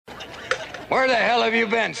Where the hell have you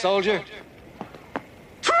been, soldier?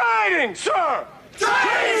 Training, sir!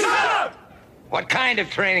 Training, sir! What kind of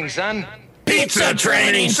training, son? Pizza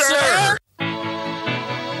training, sir!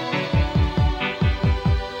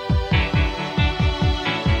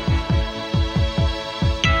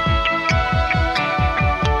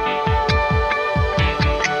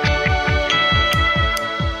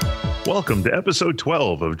 Welcome to episode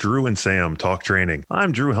 12 of Drew and Sam Talk Training.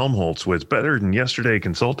 I'm Drew Helmholtz with Better Than Yesterday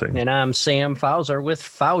Consulting. And I'm Sam Fauser with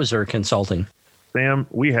Fauser Consulting. Sam,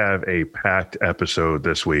 we have a packed episode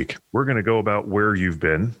this week. We're going to go about where you've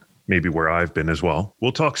been, maybe where I've been as well.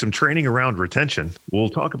 We'll talk some training around retention. We'll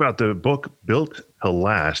talk about the book Built to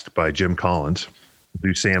Last by Jim Collins.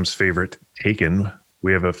 We'll do Sam's favorite, Taken.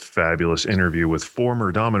 We have a fabulous interview with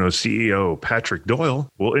former Domino's CEO Patrick Doyle.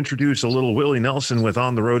 We'll introduce a little Willie Nelson with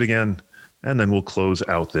On the Road Again, and then we'll close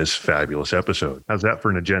out this fabulous episode. How's that for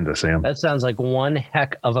an agenda, Sam? That sounds like one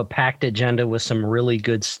heck of a packed agenda with some really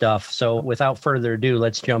good stuff. So without further ado,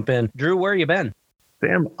 let's jump in. Drew, where you been?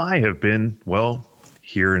 Sam, I have been,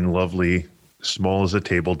 here in lovely, small as a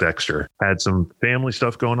table, Dexter. Had some family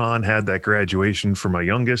stuff going on, had that graduation for my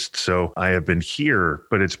youngest. So I have been here,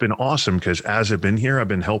 but it's been awesome because as I've been here, I've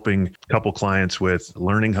been helping a couple clients with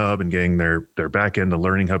Learning Hub and getting their back end of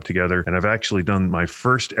Learning Hub together. And I've actually done my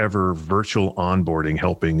first ever virtual onboarding,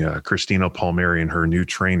 helping Christina Palmieri and her new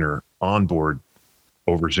trainer onboard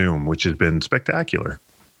over Zoom, which has been spectacular.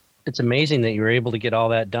 It's amazing that you were able to get all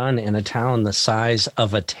that done in a town the size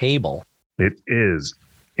of a table. It is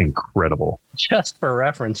incredible. Just for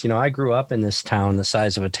reference, I grew up in this town the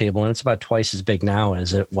size of a table, and it's about twice as big now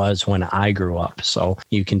as it was when I grew up. So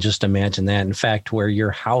you can just imagine that. In fact, where your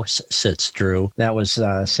house sits, Drew, that was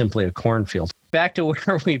simply a cornfield. Back to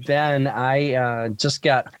where we've been, I just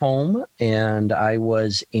got home, and I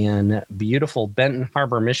was in beautiful Benton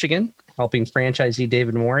Harbor, Michigan, helping franchisee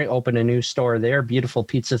David Morey open a new store there, beautiful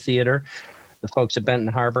pizza theater. The folks at Benton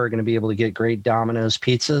Harbor are going to be able to get great Domino's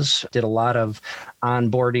pizzas. Did a lot of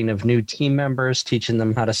onboarding of new team members, teaching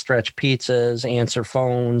them how to stretch pizzas, answer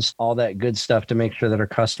phones, all that good stuff to make sure that our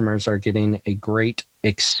customers are getting a great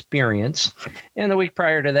experience. And the week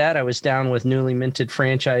prior to that, I was down with newly minted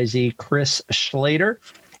franchisee Chris Schlater,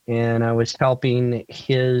 and I was helping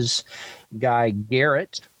his guy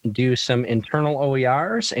Garrett do some internal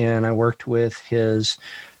OERs, and I worked with his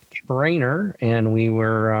trainer, and we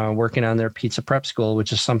were working on their pizza prep school,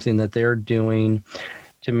 which is something that they're doing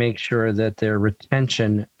to make sure that their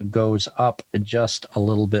retention goes up just a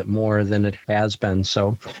little bit more than it has been.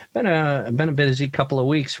 So been a busy couple of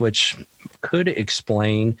weeks, which could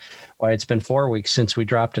explain why it's been 4 weeks since we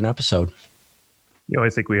dropped an episode. I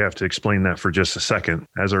think we have to explain that for just a second.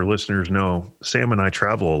 As our listeners know, Sam and I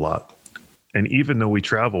travel a lot. And even though we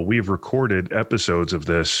travel, we've recorded episodes of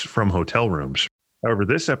this from hotel rooms. However,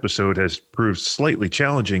 this episode has proved slightly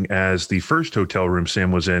challenging as the first hotel room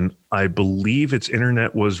Sam was in, I believe its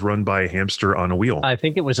internet was run by a hamster on a wheel. I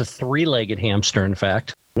think it was a three-legged hamster, in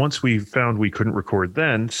fact. Once we found we couldn't record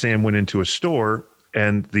then, Sam went into a store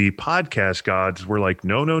and the podcast gods were like,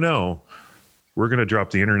 no. We're going to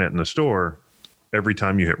drop the internet in the store every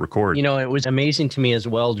time you hit record. It was amazing to me as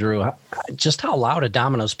well, Drew, just how loud a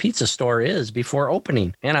Domino's pizza store is before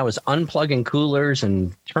opening. And I was unplugging coolers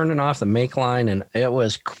and turning off the make line, and it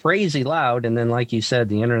was crazy loud. And then, like you said,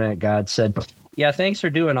 the internet god said, yeah, thanks for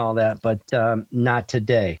doing all that, but not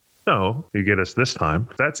today. No, you get us this time.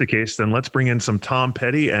 If that's the case, then let's bring in some Tom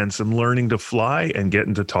Petty and some learning to fly and get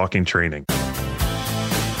into talking training.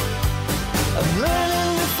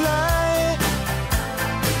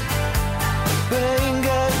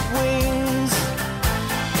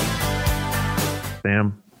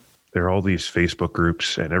 Sam, there are all these Facebook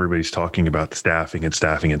groups and everybody's talking about staffing. I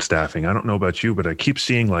don't know about you, but I keep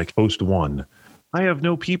seeing like post 1. I have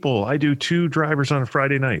no people. I do 2 drivers on a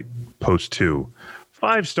Friday night. Post 2.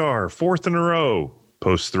 5-star, 4th in a row.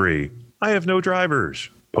 Post 3. I have no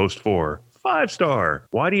drivers. Post 4. 5-star.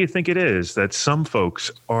 Why do you think it is that some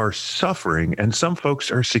folks are suffering and some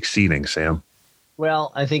folks are succeeding, Sam?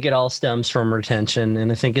 Well, I think it all stems from retention,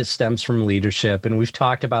 and I think it stems from leadership. And we've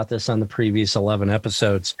talked about this on the previous 11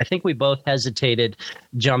 episodes. I think we both hesitated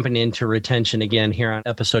jumping into retention again here on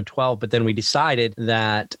episode 12, but then we decided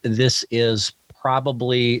that this is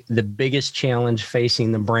probably the biggest challenge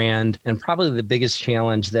facing the brand and probably the biggest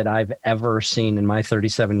challenge that I've ever seen in my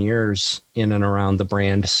 37 years in and around the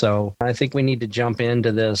brand. So I think we need to jump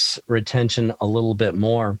into this retention a little bit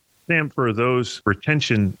more. Sam, for those,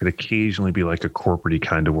 retention could occasionally be like a corporate-y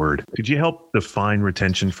kind of word. Could you help define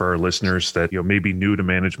retention for our listeners that may be new to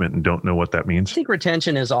management and don't know what that means? I think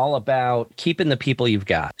retention is all about keeping the people you've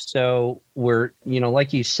got. So we're,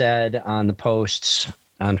 like you said on the posts,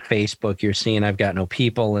 on Facebook, you're seeing I've got no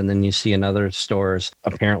people. And then you see another stores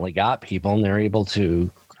apparently got people and they're able to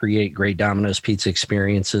create great Domino's Pizza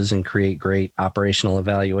experiences and create great operational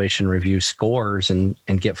evaluation review scores and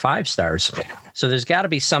get 5 stars. So there's got to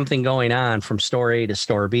be something going on from store A to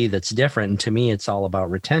store B that's different. And to me, it's all about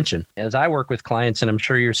retention. As I work with clients, and I'm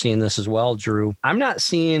sure you're seeing this as well, Drew, I'm not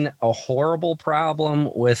seeing a horrible problem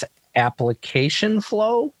with application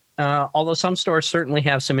flow. Although some stores certainly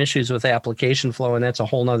have some issues with application flow, and that's a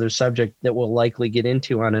whole nother subject that we'll likely get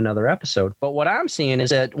into on another episode. But what I'm seeing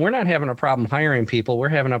is that we're not having a problem hiring people. We're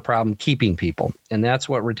having a problem keeping people. And that's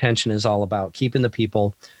what retention is all about, keeping the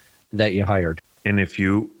people that you hired. And if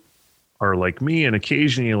you are like me and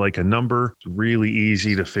occasionally you like a number, it's really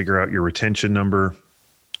easy to figure out your retention number.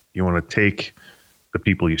 You want to take the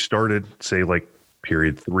people you started, say like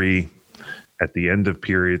period 3. At the end of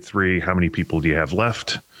period 3, how many people do you have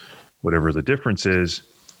left? Whatever the difference is,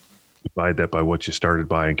 divide that by what you started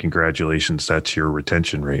by, and congratulations, that's your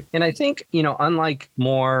retention rate. And I think, unlike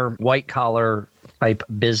more white collar type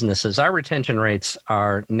businesses, our retention rates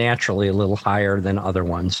are naturally a little higher than other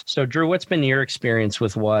ones. So Drew, what's been your experience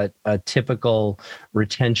with what a typical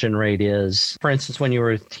retention rate is? For instance, when you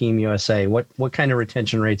were with Team USA, what kind of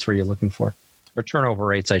retention rates were you looking for? Or turnover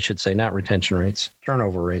rates, I should say, not retention rates,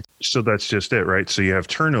 turnover rates. So that's just it, right? So you have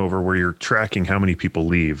turnover where you're tracking how many people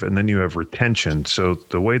leave, and then you have retention. So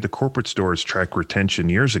the way the corporate stores track retention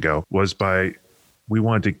years ago was we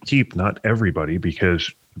wanted to keep not everybody, because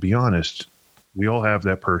to be honest, we all have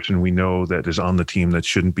that person we know that is on the team that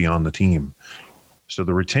shouldn't be on the team. So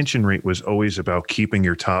the retention rate was always about keeping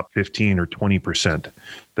your top 15 or 20%,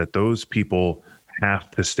 that those people have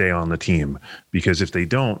to stay on the team, because if they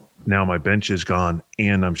don't, now my bench is gone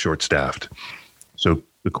and I'm short-staffed. So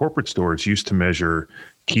the corporate stores used to measure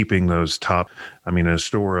keeping those top, a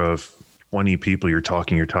store of 20 people, you're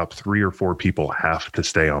talking your top 3 or 4 people have to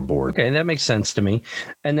stay on board. Okay, that makes sense to me.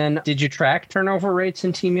 And then did you track turnover rates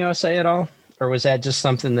in Team USA at all? Or was that just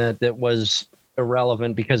something that was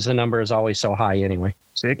irrelevant because the number is always so high anyway?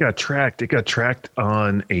 So it got tracked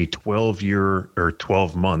on a 12-year or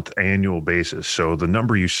 12-month annual basis. So the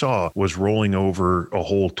number you saw was rolling over a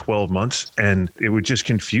whole 12 months, and it would just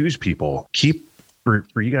confuse people. For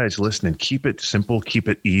you guys listening, keep it simple, keep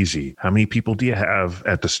it easy. How many people do you have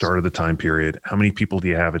at the start of the time period? How many people do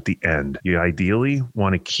you have at the end? You ideally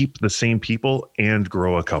want to keep the same people and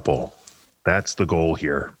grow a couple. That's the goal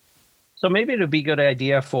here. So maybe it would be a good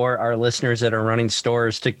idea for our listeners that are running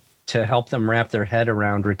stores to help them wrap their head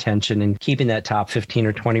around retention and keeping that top 15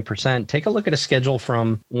 or 20%. Take a look at a schedule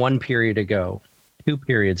from 1 period ago, 2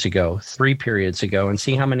 periods ago, 3 periods ago, and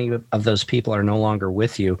see how many of those people are no longer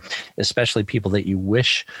with you, especially people that you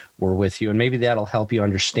wish were with you. And maybe that'll help you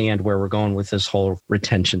understand where we're going with this whole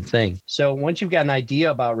retention thing. So once you've got an idea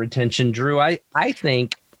about retention, Drew, I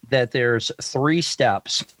think that there's 3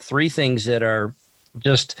 steps, 3 things that are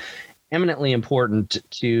just eminently important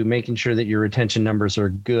to making sure that your retention numbers are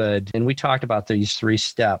good. And we talked about these 3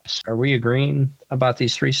 steps. Are we agreeing about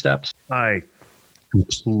these 3 steps? I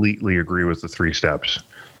completely agree with the 3 steps.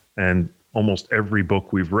 And almost every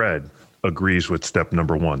book we've read agrees with step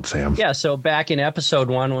number 1, Sam. Yeah. So back in episode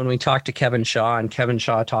 1, when we talked to Kevin Shaw, and Kevin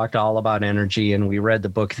Shaw talked all about energy, and we read the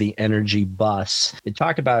book, The Energy Bus, it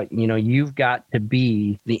talked about, you've got to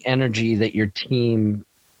be the energy that your team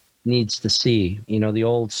needs to see. The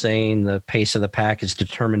old saying, the pace of the pack is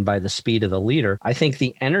determined by the speed of the leader. I think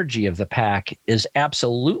the energy of the pack is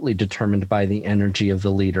absolutely determined by the energy of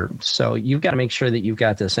the leader. So you've got to make sure that you've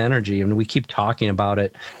got this energy. And we keep talking about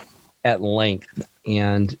it at length.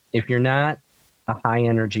 And if you're not a high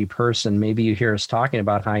energy person, maybe you hear us talking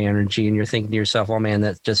about high energy and you're thinking to yourself, oh man,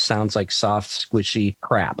 that just sounds like soft, squishy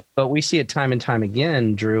crap. But we see it time and time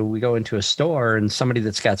again, Drew. We go into a store and somebody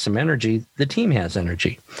that's got some energy, the team has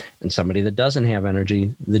energy. And somebody that doesn't have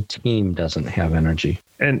energy, the team doesn't have energy.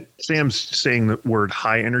 And Sam's saying the word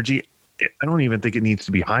high energy. I don't even think it needs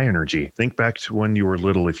to be high energy. Think back to when you were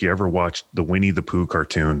little, if you ever watched the Winnie the Pooh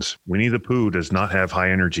cartoons. Winnie the Pooh does not have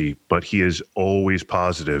high energy, but he is always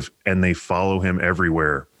positive, and they follow him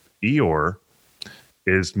everywhere. Eeyore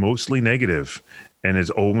is mostly negative and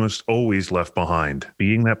is almost always left behind.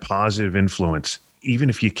 Being that positive influence, even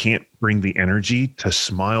if you can't bring the energy to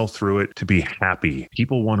smile through it, to be happy.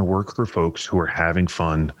 People want to work for folks who are having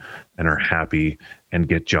fun and are happy and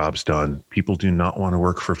get jobs done. People do not want to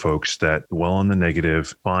work for folks that dwell on the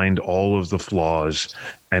negative, find all of the flaws,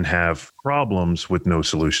 and have problems with no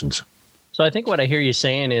solutions. So I think what I hear you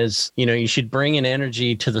saying is, you should bring an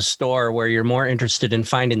energy to the store where you're more interested in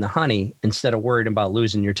finding the honey instead of worried about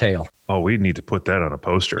losing your tail. Oh, we need to put that on a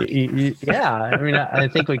poster. Yeah. I mean, I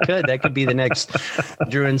think we could. That could be the next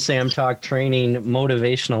Drew and Sam Talk training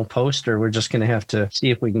motivational poster. We're just going to have to see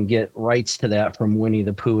if we can get rights to that from Winnie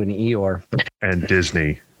the Pooh and Eeyore. And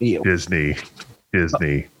Disney. Ew. Disney.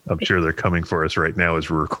 I'm sure they're coming for us right now as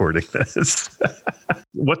we're recording this.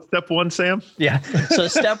 What's step one, Sam? Yeah. So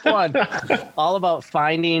step one, all about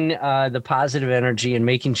finding the positive energy and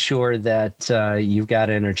making sure that you've got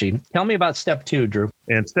energy. Tell me about step two, Drew.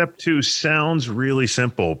 And step two sounds really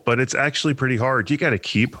simple, but it's actually pretty hard. You got to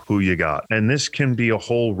keep who you got. And this can be a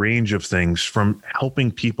whole range of things, from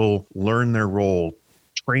helping people learn their role,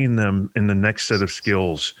 train them in the next set of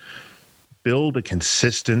skills, build a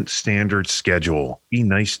consistent standard schedule, be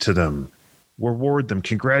nice to them, reward them,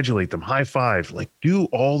 congratulate them, high five, like do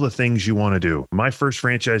all the things you want to do. My first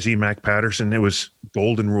franchisee, Mac Patterson, it was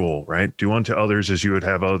golden rule, right? Do unto others as you would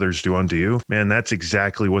have others do unto you. Man, that's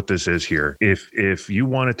exactly what this is here. If you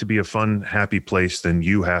want it to be a fun, happy place, then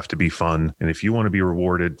you have to be fun. And if you want to be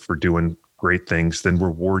rewarded for doing great things, then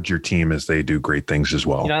reward your team as they do great things as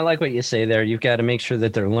well. I like what you say there. You've got to make sure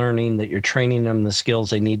that they're learning, that you're training them the skills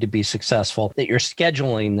they need to be successful, that you're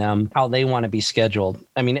scheduling them how they want to be scheduled.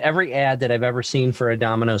 I mean, every ad that I've ever seen for a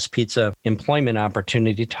Domino's Pizza employment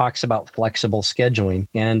opportunity talks about flexible scheduling.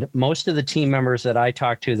 And most of the team members that I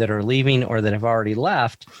talk to that are leaving or that have already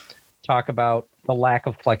left talk about the lack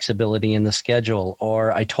of flexibility in the schedule.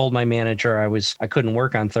 Or I told my manager I couldn't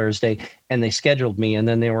work on Thursday and they scheduled me and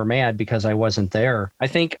then they were mad because I wasn't there. I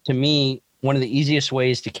think, to me, one of the easiest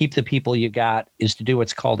ways to keep the people you got is to do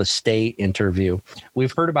what's called a stay interview.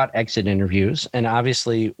 We've heard about exit interviews, and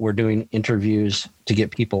obviously we're doing interviews to get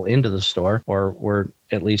people into the store, or we're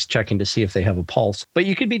at least checking to see if they have a pulse. But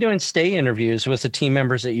you could be doing stay interviews with the team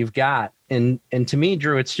members that you've got. And to me,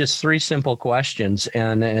 Drew, it's just three simple questions.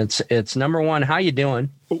 And it's number one, how you doing?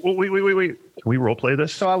 Wait. Can we role play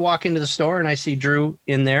this? So I walk into the store and I see Drew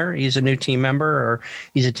in there. He's a new team member, or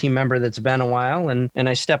he's a team member that's been a while. And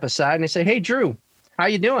I step aside and I say, hey, Drew, how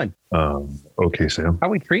you doing? Okay, Sam. How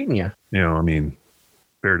we treating you?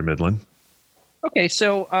 Fair to middling. Okay,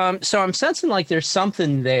 so I'm sensing like there's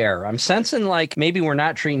something there. I'm sensing like maybe we're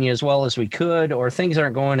not treating you as well as we could, or things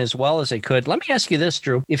aren't going as well as they could. Let me ask you this,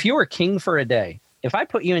 Drew. If you were king for a day, if I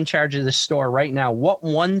put you in charge of this store right now, what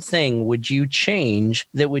one thing would you change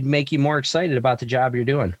that would make you more excited about the job you're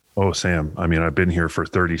doing? Oh, Sam, I've been here for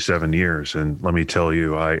 37 years, and let me tell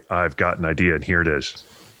you, I've got an idea, and here it is.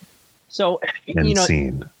 So,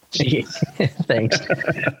 Scene. Thanks.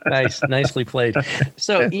 Nicely played.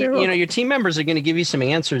 So, your team members are going to give you some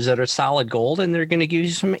answers that are solid gold, and they're going to give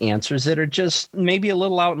you some answers that are just maybe a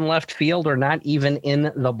little out in left field or not even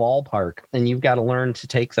in the ballpark. And you've got to learn to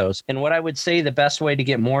take those. And what I would say the best way to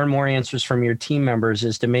get more and more answers from your team members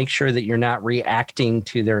is to make sure that you're not reacting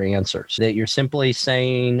to their answers, that you're simply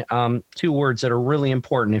saying two words that are really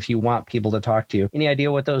important if you want people to talk to you. Any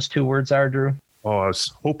idea what those two words are, Drew? Oh, I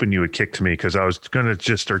was hoping you would kick to me, because I was going to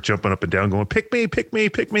just start jumping up and down going, pick me, pick me,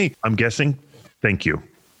 pick me. I'm guessing, thank you.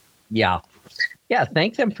 Yeah.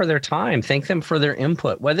 Thank them for their time. Thank them for their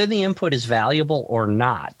input. Whether the input is valuable or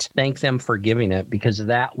not, thank them for giving it, because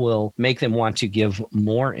that will make them want to give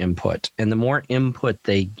more input. And the more input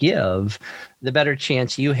they give, the better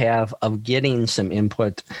chance you have of getting some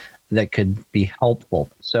input that could be helpful.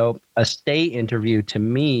 So a stay interview, to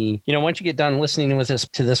me, once you get done listening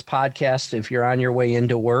to this podcast, if you're on your way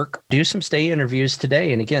into work, do some stay interviews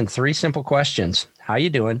today. And again, three simple questions. How you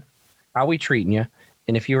doing? How we treating you?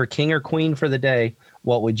 And if you were king or queen for the day,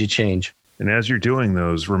 what would you change? And as you're doing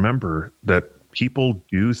those, remember that people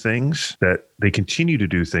do things, that they continue to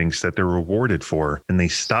do things that they're rewarded for, and they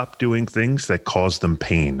stop doing things that cause them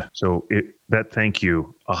pain. So that thank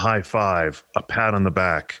you, a high five, a pat on the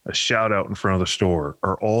back, a shout out in front of the store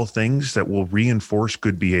are all things that will reinforce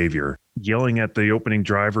good behavior. Yelling at the opening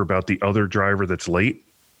driver about the other driver that's late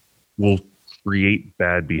will create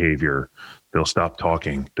bad behavior. They'll stop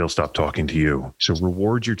talking. They'll stop talking to you. So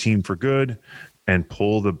reward your team for good and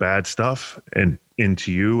pull the bad stuff and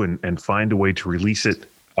into you and find a way to release it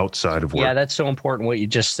outside of work. Yeah, that's so important what you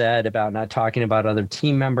just said about not talking about other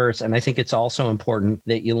team members. And I think it's also important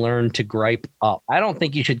that you learn to gripe up. I don't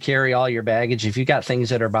think you should carry all your baggage. If you got things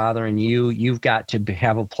that are bothering you, you've got to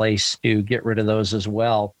have a place to get rid of those as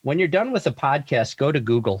well. When you're done with the podcast, go to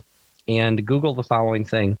Google and Google the following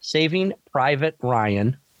thing: Saving Private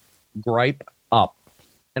Ryan, gripe up.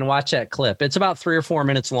 And watch that clip. It's about 3 or 4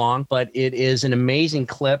 minutes long, but it is an amazing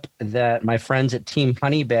clip that my friends at Team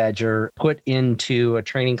Honey Badger put into a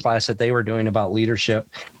training class that they were doing about leadership.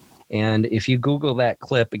 And if you Google that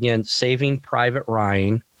clip, again, Saving Private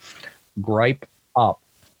Ryan, Gripe Up,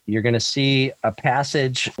 you're going to see a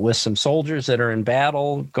passage with some soldiers that are in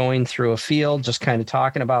battle going through a field, just kind of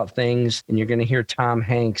talking about things. And you're going to hear Tom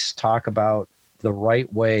Hanks talk about the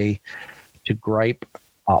right way to gripe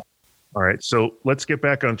up. All right. So let's get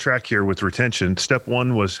back on track here with retention. Step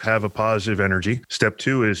 1 was have a positive energy. Step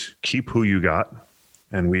 2 is keep who you got.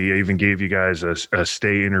 And we even gave you guys a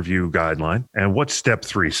stay interview guideline. And what's step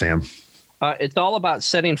 3, Sam? It's all about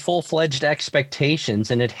setting full-fledged expectations,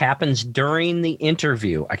 and it happens during the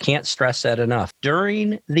interview. I can't stress that enough.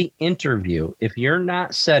 During the interview, if you're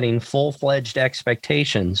not setting full-fledged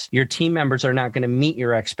expectations, your team members are not going to meet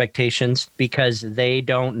your expectations because they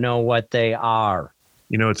don't know what they are.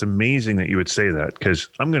 You know, it's amazing that you would say that, because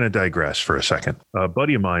I'm going to digress for a second. A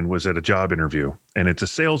buddy of mine was at a job interview, and it's a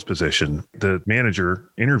sales position. The manager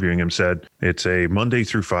interviewing him said, it's a Monday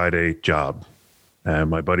through Friday job. And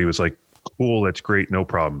my buddy was like, cool, that's great, no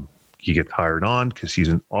problem. He gets hired on because he's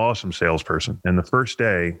an awesome salesperson. And the first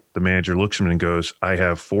day, the manager looks at him and goes, I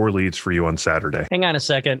have 4 leads for you on Saturday. Hang on a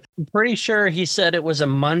second. I'm pretty sure he said it was a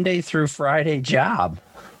Monday through Friday job.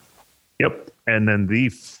 Yep. And then the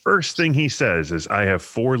first thing he says is, I have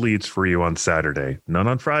 4 leads for you on Saturday. None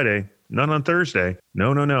on Friday, none on Thursday.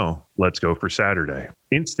 No. Let's go for Saturday.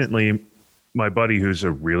 Instantly, my buddy, who's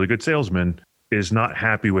a really good salesman, is not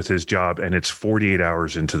happy with his job, and it's 48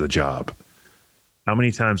 hours into the job. How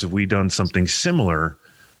many times have we done something similar?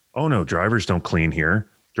 Oh no, drivers don't clean here.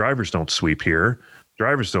 Drivers don't sweep here.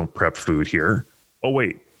 Drivers don't prep food here. Oh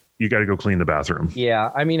wait, you got to go clean the bathroom. Yeah.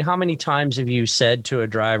 I mean, how many times have you said to a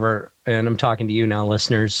driver, and I'm talking to you now,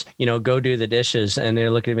 listeners, go do the dishes, and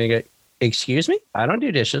they're looking at me and go, excuse me? I don't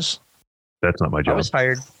do dishes. That's not my job. I was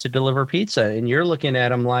hired to deliver pizza, and you're looking at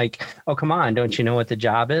them like, oh, come on, don't you know what the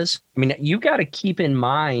job is? I mean, you got to keep in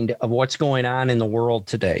mind of what's going on in the world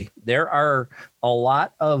today. There are a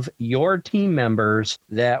lot of your team members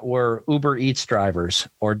that were Uber Eats drivers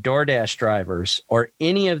or DoorDash drivers or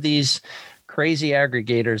any of these crazy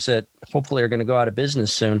aggregators that hopefully are going to go out of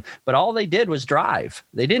business soon. But all they did was drive.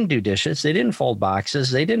 They didn't do dishes. They didn't fold boxes.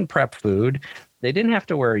 They didn't prep food. They didn't have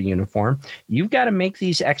to wear a uniform. You've got to make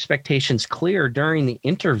these expectations clear during the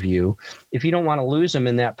interview if you don't want to lose them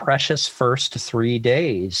in that precious first 3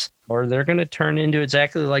 days, or they're going to turn into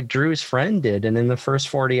exactly like Drew's friend did. And in the first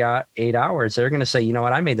 48 hours, they're going to say, you know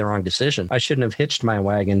what, I made the wrong decision. I shouldn't have hitched my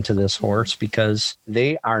wagon to this horse, because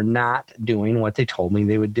they are not doing what they told me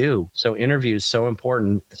they would do. So interview is so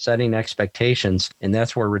important, setting expectations. And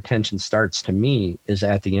that's where retention starts to me, is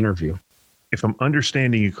at the interview. If I'm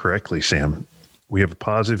understanding you correctly, Sam, we have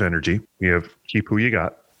positive energy. We have keep who you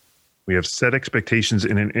got. We have set expectations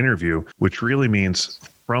in an interview, which really means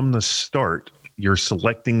from the start, you're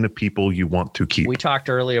selecting the people you want to keep. We talked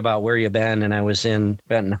earlier about where you've been, and I was in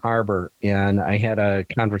Benton Harbor, and I had a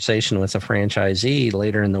conversation with a franchisee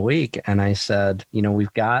later in the week. And I said,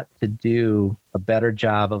 we've got to do a better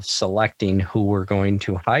job of selecting who we're going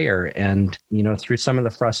to hire. And, through some of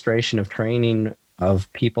the frustration of training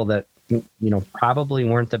of people that probably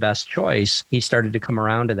weren't the best choice, he started to come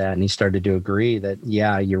around to that, and he started to agree that,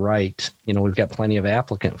 yeah, you're right. We've got plenty of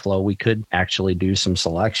applicant flow. We could actually do some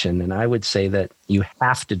selection. And I would say that you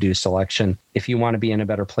have to do selection if you want to be in a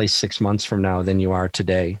better place 6 months from now than you are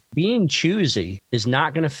today. Being choosy is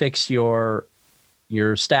not going to fix your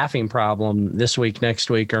staffing problem this week, next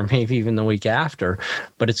week, or maybe even the week after,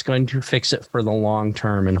 but it's going to fix it for the long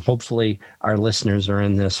term. And hopefully our listeners are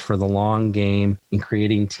in this for the long game and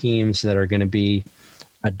creating teams that are going to be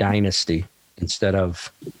a dynasty instead of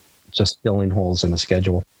just filling holes in the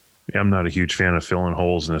schedule. Yeah, I'm not a huge fan of filling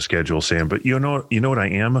holes in a schedule, Sam, but you know what I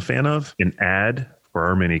am a fan of? An ad for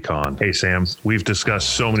our mini con. Hey, Sam, we've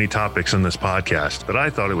discussed so many topics in this podcast, but I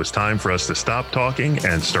thought it was time for us to stop talking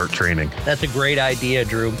and start training. That's a great idea,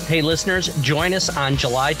 Drew. Hey, listeners, join us on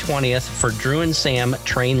July 20th for Drew and Sam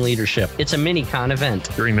Train Leadership. It's a mini con event.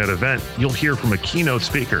 During that event, you'll hear from a keynote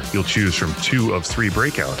speaker. You'll choose from 2 of 3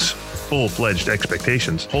 breakouts. Full-fledged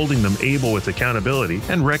expectations, holding them able with accountability,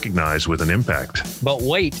 and recognized with an impact. But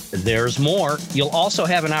wait, there's more. You'll also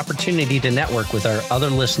have an opportunity to network with our other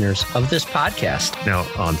listeners of this podcast. Now,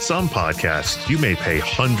 on some podcasts, you may pay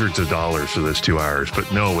hundreds of dollars for this 2 hours,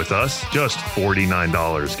 but no, with us, just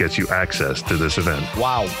 $49 gets you access to this event.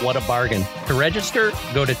 Wow, what a bargain. To register,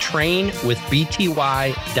 go to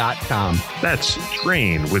trainwithbty.com. That's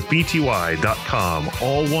trainwithbty.com,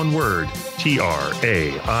 all one word.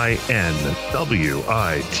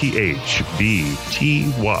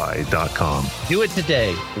 trainwithbty.com. Do it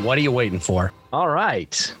today. What are you waiting for? All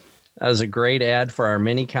right. That was a great ad for our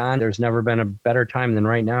mini con. There's never been a better time than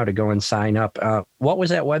right now to go and sign up. What was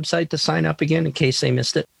that website to sign up again, in case they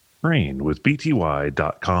missed it?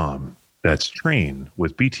 trainwithbty.com. That's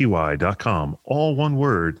trainwithbty.com. All one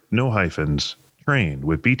word, no hyphens.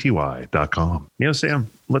 Trainwithbty.com. You know, Sam,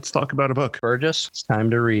 let's talk about a book. Burgess, it's time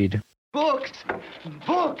to read. Books,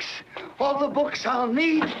 books, all the books I'll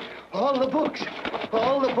need, all the books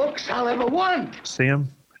I'll ever want. Sam,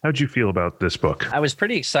 how'd you feel about this book? I was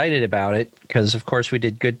pretty excited about it because, of course, we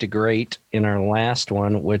did Good to Great in our last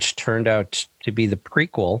one, which turned out to be the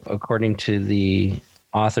prequel, according to the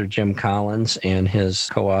author Jim Collins and his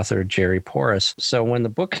co-author Jerry Porras. So when the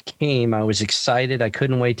book came, I was excited. I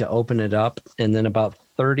couldn't wait to open it up. And then about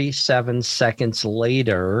 37 seconds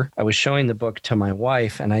later, I was showing the book to my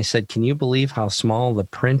wife and I said, "Can you believe how small the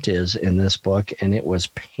print is in this book?" And it was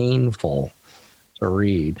painful to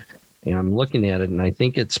read. And I'm looking at it, and I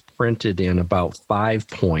think it's printed in about 5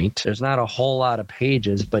 point. There's not a whole lot of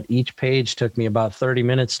pages, but each page took me about 30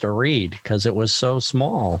 minutes to read because it was so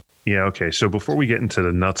small. Yeah, okay. So before we get into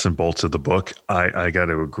the nuts and bolts of the book, I got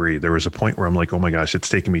to agree. There was a point where I'm like, oh my gosh, it's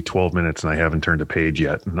taken me 12 minutes and I haven't turned a page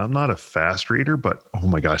yet. And I'm not a fast reader, but oh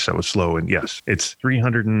my gosh, that was slow. And yes, it's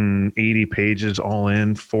 380 pages all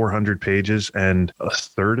in, 400 pages, and a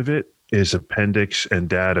third of it is appendix and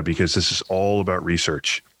data because this is all about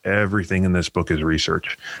research. Everything in this book is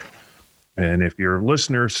research. And if you're a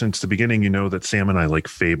listener since the beginning, you know that Sam and I like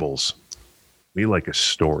fables. We like a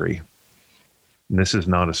story. And this is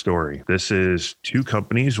not a story. This is two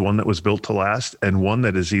companies, one that was built to last and one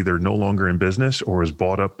that is either no longer in business or was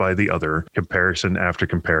bought up by the other, comparison after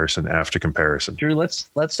comparison after comparison. Drew,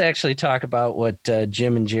 let's actually talk about what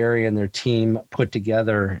Jim and Jerry and their team put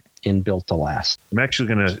together in Built to Last. I'm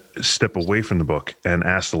actually going to step away from the book and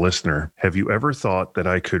ask the listener, have you ever thought that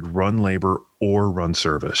I could run labor or run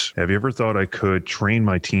service? Have you ever thought I could train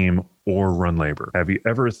my team or run labor? Have you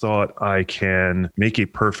ever thought I can make a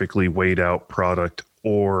perfectly weighed out product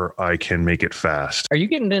or I can make it fast? Are you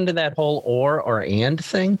getting into that whole or and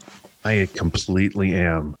thing? I completely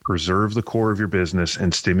am. Preserve the core of your business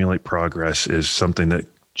and stimulate progress is something that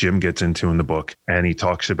Jim gets into in the book. And he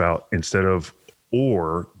talks about instead of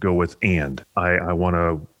or, go with and. I want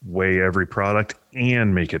to weigh every product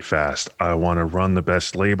and make it fast. I want to run the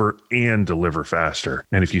best labor and deliver faster.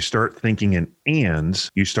 And if you start thinking in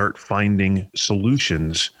ands, you start finding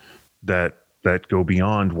solutions that go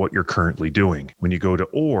beyond what you're currently doing. When you go to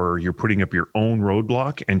or, you're putting up your own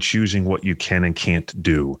roadblock and choosing what you can and can't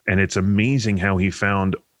do. And it's amazing how he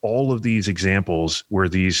found all of these examples where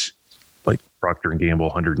these like Procter &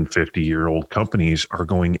 Gamble 150-year-old companies are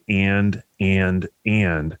going and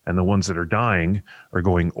the ones that are dying are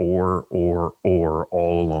going or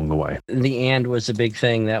all along the way. The and was a big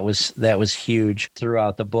thing that was huge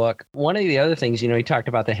throughout the book. One of the other things, he talked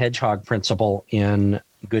about the hedgehog principle in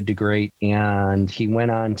Good to Great, and he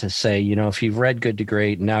went on to say, if you've read Good to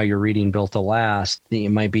Great and now you're reading Built to Last,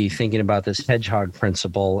 you might be thinking about this hedgehog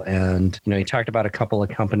principle. And he talked about a couple of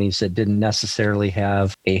companies that didn't necessarily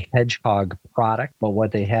have a hedgehog product, but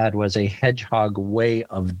what they had was a hedgehog way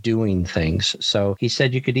of doing things. So he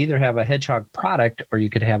said you could either have a hedgehog product or you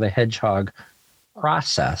could have a hedgehog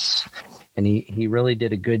process. And he really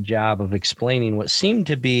did a good job of explaining what seemed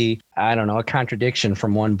to be, a contradiction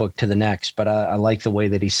from one book to the next. But I like the way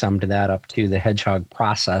that he summed that up to the hedgehog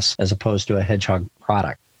process as opposed to a hedgehog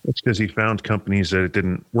product. It's because he found companies that it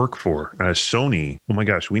didn't work for. Sony, oh my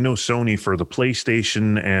gosh, we know Sony for the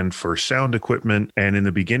PlayStation and for sound equipment. And in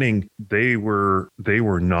the beginning, they were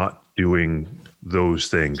not doing those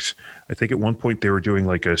things. I think at one point they were doing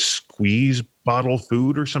like a squeeze bottle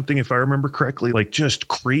food or something, if I remember correctly, like just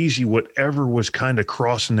crazy, whatever was kind of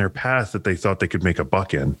crossing their path that they thought they could make a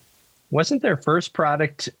buck in. Wasn't their first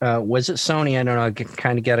product, was it Sony? I don't know. I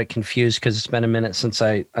kind of got it confused because it's been a minute since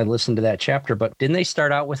I listened to that chapter, but didn't they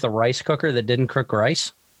start out with a rice cooker that didn't cook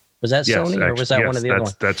rice? Was that Sony or was that one of the other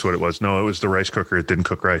ones? That's what it was. No, it was the rice cooker. It didn't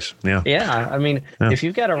cook rice. Yeah. Yeah. I mean, if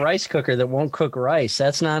you've got a rice cooker that won't cook rice,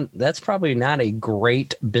 that's probably not a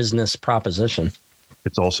great business proposition.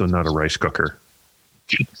 It's also not a rice cooker.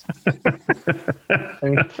 I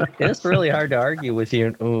mean, it's really hard to argue with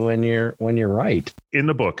you when you're right. In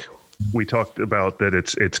the book, we talked about that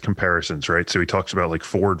it's comparisons, right? So he talks about like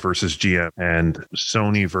Ford versus GM and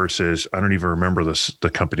Sony versus, I don't even remember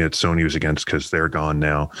the company that Sony was against because they're gone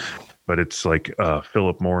now, but it's like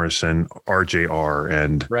Philip Morris and RJR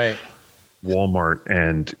and right. Walmart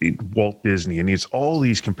and Walt Disney. And it's all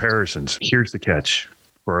these comparisons. Here's the catch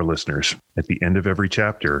for our listeners. At the end of every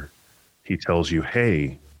chapter, he tells you,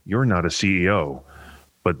 hey, you're not a CEO,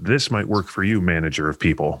 but this might work for you, manager of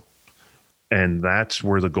people. And that's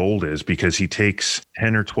where the gold is, because he takes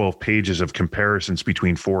 10 or 12 pages of comparisons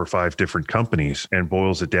between 4 or 5 different companies and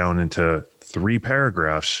boils it down into 3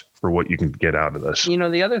 paragraphs for what you can get out of this. You know,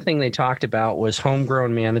 the other thing they talked about was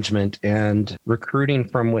homegrown management and recruiting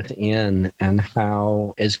from within, and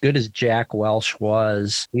how, as good as Jack Welch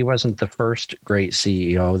was, he wasn't the first great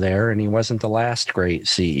CEO there, and he wasn't the last great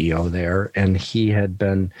CEO there. And he had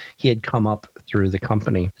come up through the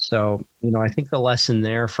company. So, you know, I think the lesson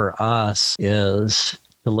there for us is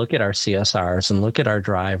to look at our CSRs and look at our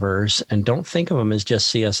drivers, and don't think of them as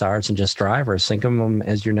just CSRs and just drivers. Think of them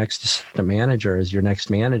as your next assistant manager, as your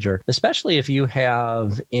next manager, especially if you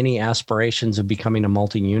have any aspirations of becoming a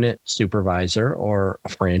multi-unit supervisor or a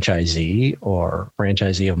franchisee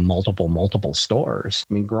of multiple stores.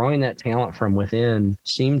 I mean, growing that talent from within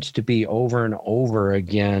seemed to be over and over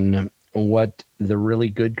again what the really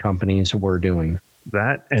good companies were doing.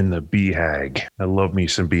 That and the BHAG. I love me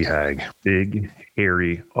some BHAG. Big,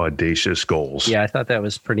 hairy, audacious goals. Yeah, I thought that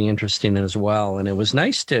was pretty interesting as well. And it was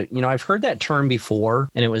nice to, you know, I've heard that term before,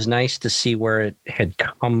 and it was nice to see where it had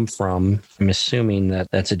come from. I'm assuming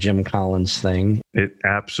that that's a Jim Collins thing. It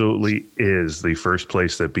absolutely is. The first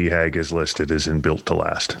place that BHAG is listed is in Built to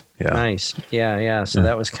Last. Yeah. Nice. Yeah. So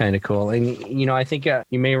that was kind of cool. And, you know, I think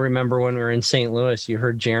you may remember when we were in St. Louis, you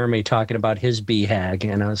heard Jeremy talking about his BHAG.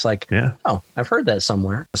 And I was like, yeah, oh, I've heard that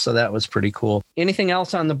somewhere. So that was pretty cool. Anything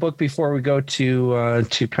else on the book before we go to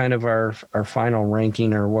kind of our final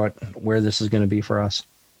ranking, or where this is going to be for us?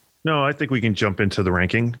 No, I think we can jump into the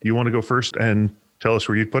ranking. You want to go first and tell us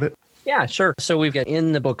where you'd put it? Yeah, sure. So we've got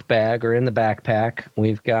in the book bag or in the backpack.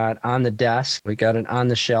 We've got on the desk. We got it on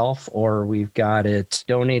the shelf, or we've got it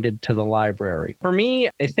donated to the library. For me,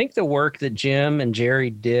 I think the work that Jim and Jerry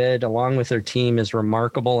did along with their team is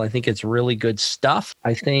remarkable. I think it's really good stuff.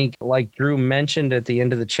 I think, like Drew mentioned at the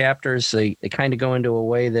end of the chapters, they kind of go into a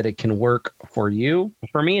way that it can work for you.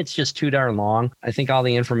 For me, it's just too darn long. I think all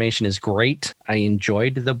the information is great. I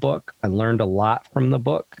enjoyed the book. I learned a lot from the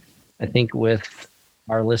book. I think with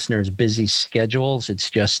our listeners' busy schedules, it's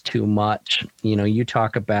just too much. You know, you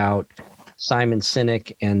talk about Simon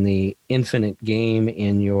Sinek and the infinite game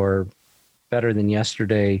in your Better Than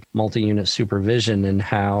Yesterday multi-unit supervision, and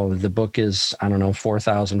how the book is,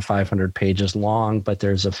 4,500 pages long, but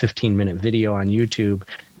there's a 15-minute video on YouTube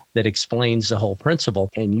that explains the whole principle,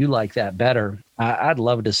 and you like that better. I'd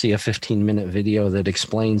love to see a 15-minute video that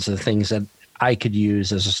explains the things that I could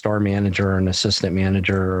use as a store manager or an assistant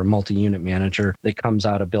manager or a multi-unit manager that comes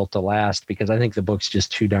out of Built to Last, because I think the book's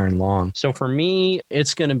just too darn long. So for me,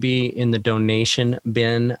 it's going to be in the donation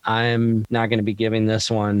bin. I'm not going to be giving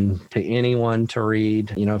this one to anyone to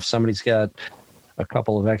read. You know, if somebody's got a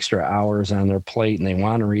couple of extra hours on their plate and they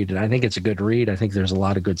want to read it, I think it's a good read. I think there's a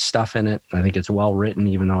lot of good stuff in it. I think it's well written,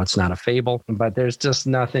 even though it's not a fable, but there's just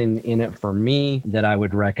nothing in it for me that I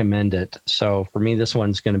would recommend it. So for me, this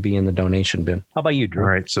one's going to be in the donation bin. How about you, Drew? All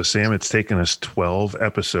right. So Sam, it's taken us 12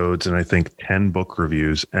 episodes and I think 10 book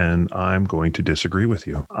reviews, and I'm going to disagree with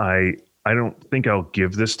you. I don't think I'll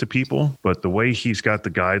give this to people, but the way he's got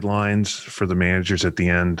the guidelines for the managers at the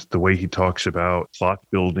end, the way he talks about clock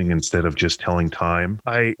building instead of just telling time,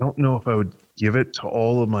 I don't know if I would give it to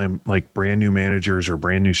all of my brand new managers or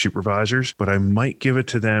brand new supervisors, but I might give it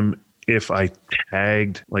to them if I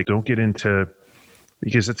tagged, don't get into,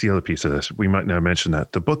 because that's the other piece of this. We might not mention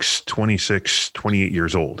that. The book's 26, 28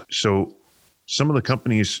 years old. So some of the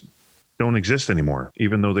companies don't exist anymore.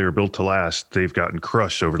 Even though they were built to last, they've gotten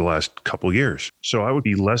crushed over the last couple of years. So I would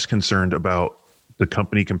be less concerned about the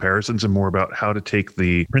company comparisons and more about how to take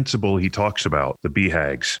the principle he talks about, the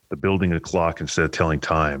BHAGs, the building a clock instead of telling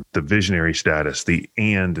time, the visionary status, the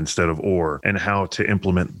and instead of or, and how to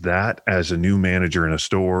implement that as a new manager in a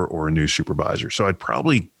store or a new supervisor. So I'd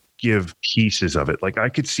probably give pieces of it. I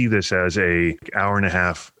could see this as a hour and a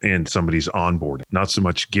half in somebody's onboarding, not so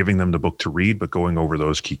much giving them the book to read, but going over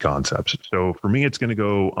those key concepts. So for me, it's going to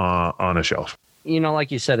go on a shelf. You know,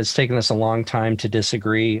 like you said, it's taken us a long time to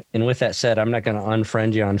disagree. And with that said, I'm not going to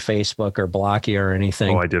unfriend you on Facebook or block you or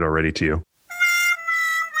anything. Oh, I did already to you.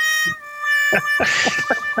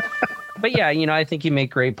 But yeah, I think you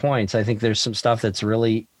make great points. I think there's some stuff that's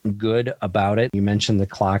really good about it. You mentioned the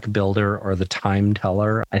clock builder or the time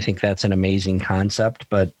teller. I think that's an amazing concept,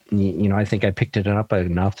 but I think I picked it up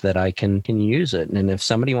enough that I can use it. And if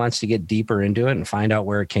somebody wants to get deeper into it and find out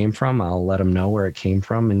where it came from, I'll let them know where it came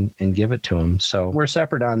from and give it to them. So we're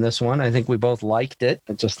separate on this one. I think we both liked it.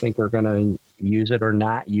 I just think we're going to use it or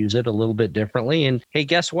not use it a little bit differently. And hey,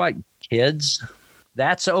 guess what, kids?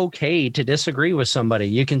 That's okay to disagree with somebody.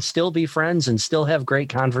 You can still be friends and still have great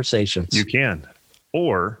conversations. You can.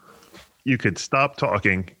 Or you could stop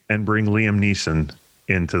talking and bring Liam Neeson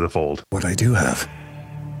into the fold. What I do have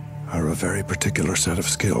are a very particular set of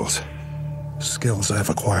skills. Skills I've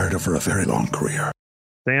acquired over a very long career.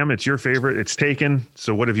 Sam, it's your favorite. It's taken.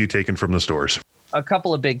 So what have you taken from the stores? A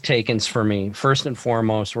couple of big takings for me. First and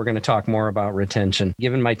foremost, we're going to talk more about retention.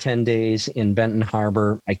 Given my 10 days in Benton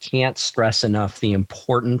Harbor, I can't stress enough the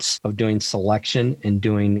importance of doing selection and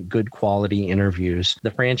doing good quality interviews.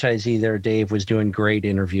 The franchisee there, Dave, was doing great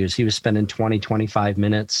interviews. He was spending 20, 25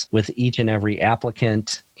 minutes with each and every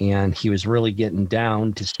applicant, and he was really getting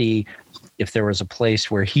down to see if there was a place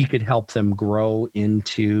where he could help them grow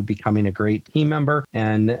into becoming a great team member.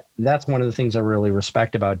 And that's one of the things I really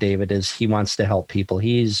respect about David is he wants to help people.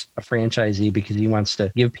 He's a franchisee because he wants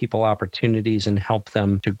to give people opportunities and help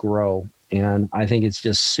them to grow. And I think it's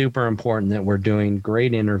just super important that we're doing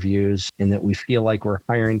great interviews and that we feel like we're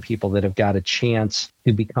hiring people that have got a chance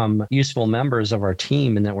to become useful members of our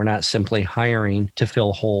team and that we're not simply hiring to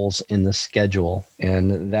fill holes in the schedule.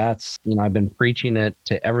 And that's, I've been preaching it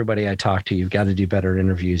to everybody I talk to. You've got to do better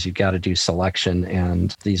interviews. You've got to do selection.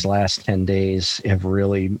 And these last 10 days have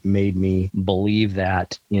really made me believe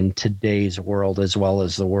that in today's world, as well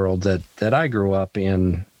as the world that I grew up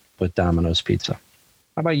in with Domino's Pizza.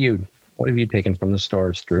 How about you? What have you taken from the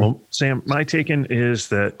stores, Drew? Well, Sam, my taken is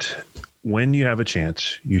that when you have a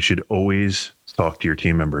chance, you should always talk to your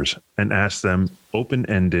team members and ask them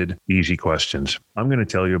open-ended, easy questions. I'm going to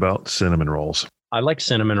tell you about cinnamon rolls. I like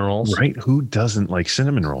cinnamon rolls. Right? Who doesn't like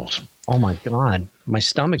cinnamon rolls? Oh my God. My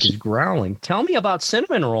stomach is growling. Tell me about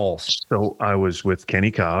cinnamon rolls. So I was with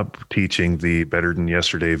Kenny Cobb teaching the Better Than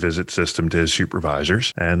Yesterday visit system to his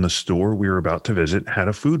supervisors, and the store we were about to visit had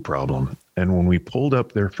a food problem. And when we pulled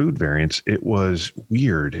up their food variants, it was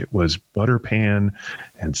weird. It was butter pan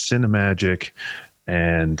and Cinemagic,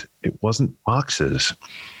 and it wasn't boxes.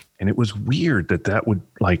 And it was weird that would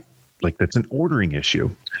like that's an ordering issue.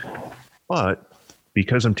 But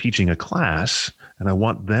because I'm teaching a class and I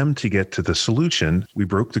want them to get to the solution, we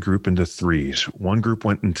broke the group into threes. One group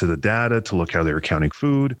went into the data to look how they were counting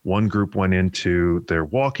food. One group went into their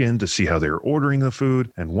walk-in to see how they were ordering the food.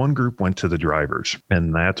 And one group went to the drivers.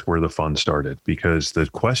 And that's where the fun started, because the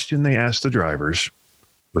question they asked the drivers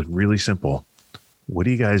was really simple. What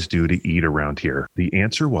do you guys do to eat around here? The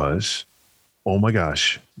answer was, oh my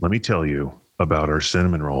gosh, let me tell you about our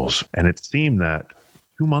cinnamon rolls. And it seemed that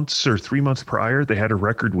 2 months or 3 months prior, they had a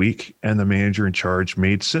record week, and the manager in charge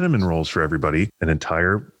made cinnamon rolls for everybody, an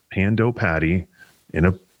entire pan dough patty in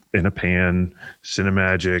a pan,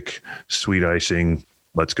 Cinemagic, sweet icing.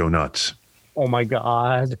 Let's go nuts. Oh my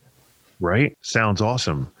God. Right? Sounds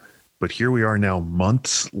awesome. But here we are now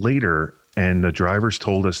months later, and the drivers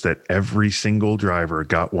told us that every single driver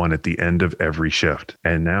got one at the end of every shift.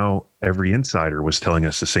 And now every insider was telling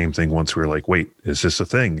us the same thing once we were like, wait, is this a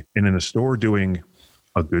thing? And in a store doing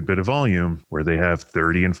a good bit of volume where they have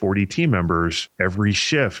 30 and 40 team members, every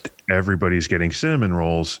shift, everybody's getting cinnamon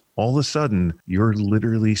rolls. All of a sudden, you're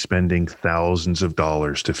literally spending thousands of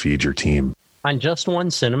dollars to feed your team. On just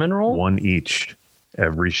one cinnamon roll? One each,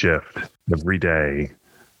 every shift, every day.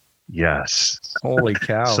 Yes. Holy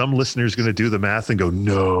cow. Some listeners going to do the math and go,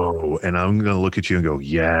 no. And I'm going to look at you and go,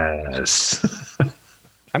 yes.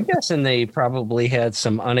 I'm guessing they probably had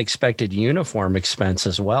some unexpected uniform expense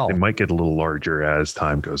as well. It might get a little larger as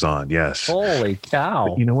time goes on. Yes. Holy cow.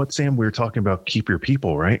 But you know what, Sam? We were talking about keep your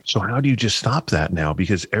people, right? So how do you just stop that now?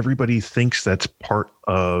 Because everybody thinks that's part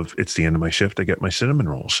of, it's the end of my shift, I get my cinnamon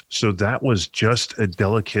rolls. So that was just as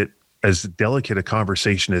delicate a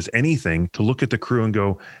conversation as anything, to look at the crew and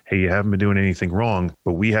go, hey, you haven't been doing anything wrong,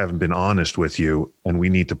 but we haven't been honest with you, and we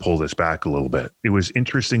need to pull this back a little bit. It was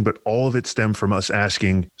interesting, but all of it stemmed from us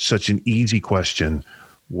asking such an easy question.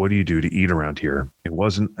 What do you do to eat around here? It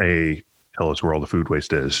wasn't tell us where all the food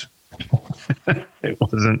waste is. It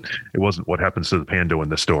wasn't what happens to the Pando in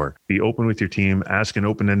the store. Be open with your team, ask an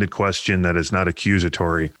open-ended question that is not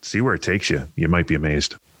accusatory. See where it takes you. You might be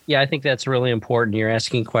amazed. Yeah, I think that's really important. You're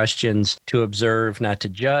asking questions to observe, not to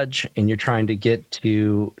judge, and you're trying to get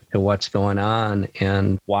to what's going on.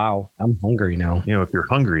 And wow, I'm hungry now. If you're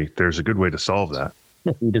hungry, there's a good way to solve that.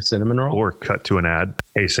 Eat a cinnamon roll? Or cut to an ad.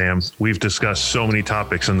 Hey, Sam, we've discussed so many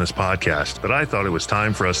topics in this podcast, but I thought it was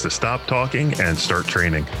time for us to stop talking and start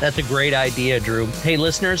training. That's a great idea, Drew. Hey,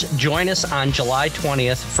 listeners, join us on July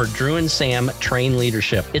 20th for Drew and Sam Train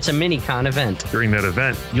Leadership. It's a mini-con event. During that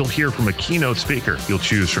event, you'll hear from a keynote speaker. You'll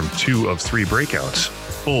choose from 2 of 3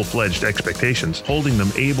 breakouts. full-fledged expectations, holding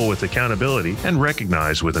them able with accountability, and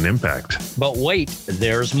recognized with an impact. But wait,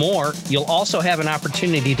 there's more. You'll also have an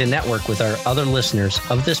opportunity to network with our other listeners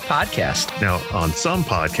of this podcast. Now, on some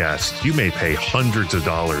podcasts, you may pay hundreds of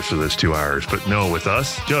dollars for this 2 hours, but no, with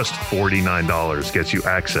us, just $49 gets you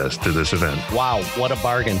access to this event. Wow, what a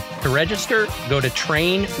bargain. To register, go to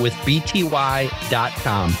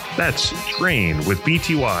trainwithbty.com. That's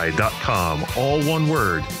trainwithbty.com, all one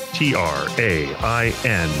word,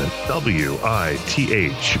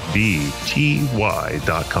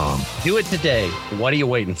 trainwithbty.com. Do it today. What are you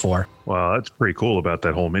waiting for? Wow, that's pretty cool about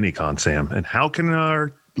that whole mini-con, Sam. And how can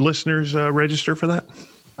our listeners register for that?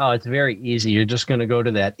 Oh, it's very easy. You're just going to go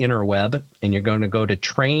to that interweb and you're going to go to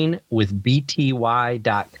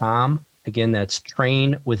trainwithbty.com. Again, that's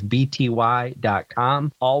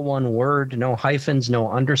trainwithbty.com. All one word, no hyphens,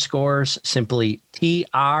 no underscores, simply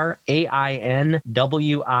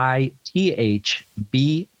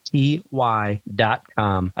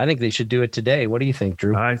trainwithbty.com. I think they should do it today. What do you think,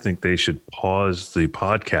 Drew? I think they should pause the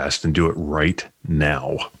podcast and do it right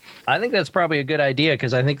now. I think that's probably a good idea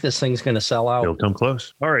because I think this thing's going to sell out. It'll come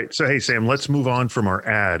close. All right. So, hey, Sam, let's move on from our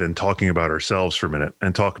ad and talking about ourselves for a minute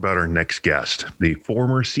and talk about our next guest, the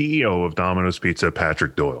former CEO of Domino's Pizza,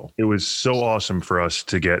 Patrick Doyle. It was so awesome for us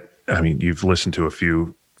to get, you've listened to a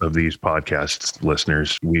few of these podcasts,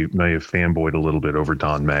 listeners. We may have fanboyed a little bit over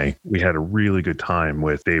Don May. We had a really good time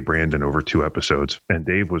with Dave Brandon over 2 episodes, and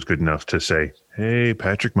Dave was good enough to say, hey,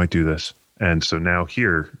 Patrick might do this. And so now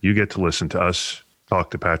here you get to listen to us talk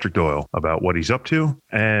to Patrick Doyle about what he's up to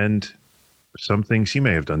and some things he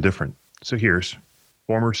may have done different. So here's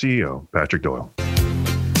former CEO Patrick Doyle. You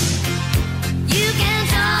can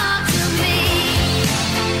talk to me.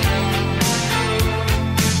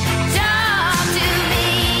 Talk to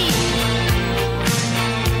me.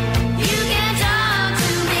 You can talk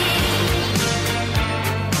to me.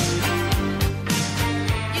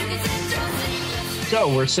 You can send your secrets. So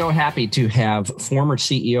we're so happy to have former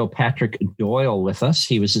CEO Patrick Doyle with us.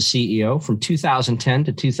 He was the CEO from 2010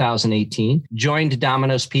 to 2018, joined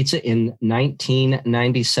Domino's Pizza in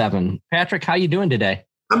 1997. Patrick, how you doing today?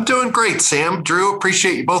 I'm doing great, Sam. Drew,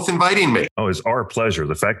 appreciate you both inviting me. Oh, it's our pleasure.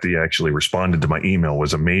 The fact that you actually responded to my email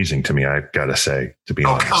was amazing to me, I got to say, to be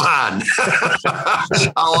honest. Come on.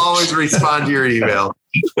 I'll always respond to your email.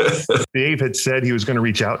 Dave had said he was going to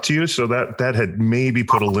reach out to you, so that had maybe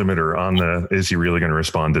put a limiter on is he really going to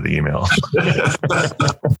respond to the email?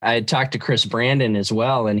 I had talked to Chris Brandon as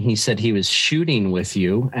well, and he said he was shooting with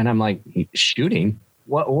you. And I'm like, shooting?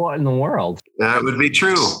 What in the world? That would be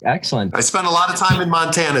true. Excellent. I spend a lot of time in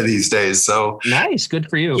Montana these days, so Nice. Good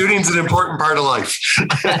for you. shooting's an important part of life.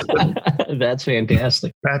 That's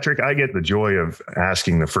fantastic. Patrick, I get the joy of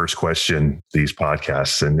asking the first question these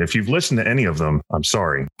podcasts. And if you've listened to any of them, I'm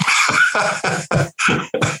sorry. If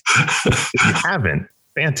you haven't,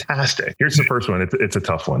 fantastic. Here's the first one. It's a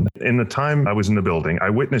tough one. In the time I was in the building, I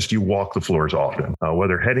witnessed you walk the floors often,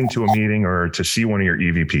 whether heading to a meeting or to see one of your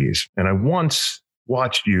EVPs. And I once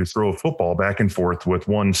watched you throw a football back and forth with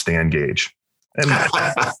one Stan Gage. And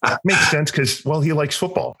makes sense because, well, he likes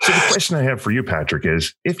football. So the question I have for you, Patrick,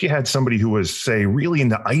 is if you had somebody who was, say, really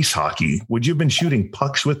into ice hockey, would you have been shooting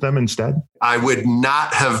pucks with them instead? I would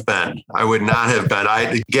not have been.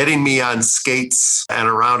 Getting me on skates and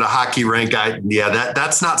around a hockey rink,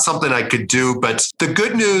 that's not something I could do. But the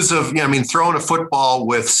good news of, throwing a football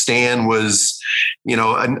with Stan was,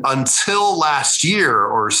 until last year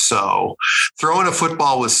or so, throwing a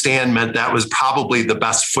football with Stan meant that was probably the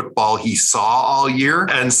best football he saw all year.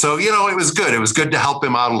 And so, it was good. It was good to help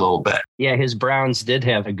him out a little bit. Yeah, his Browns did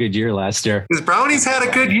have a good year last year. His Brownies had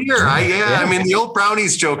a good year. The old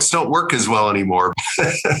Brownies jokes don't work as well anymore.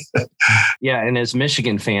 Yeah, and as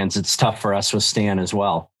Michigan fans, it's tough for us with Stan as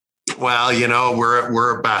well. Well,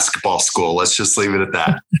 we're a basketball school. Let's just leave it at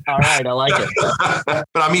that. All right, I like it. But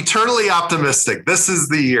I'm eternally optimistic. This is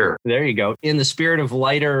the year. There you go. In the spirit of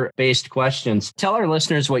lighter-based questions, tell our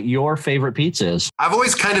listeners what your favorite pizza is. I've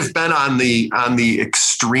always kind of been on the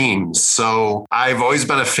extremes. So I've always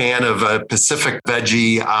been a fan of a Pacific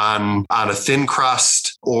veggie on a thin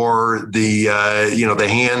crust, or the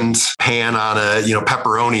hand pan on a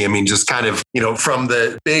pepperoni. Just kind of from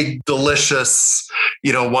the big delicious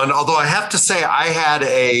one. Although I have to say, I had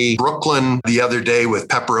a Brooklyn the other day with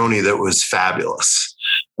pepperoni that was fabulous.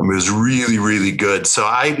 It was really, really good. So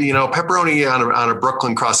pepperoni on a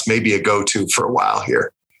Brooklyn crust may be a go-to for a while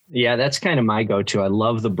here. Yeah, that's kind of my go-to. I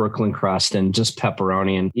love the Brooklyn crust and just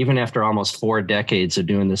pepperoni. And even after almost 4 decades of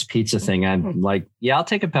doing this pizza thing, I'm like, yeah, I'll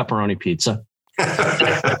take a pepperoni pizza.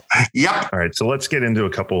 Yep. All right. So let's get into a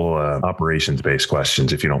couple operations-based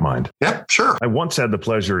questions, if you don't mind. Yep, sure. I once had the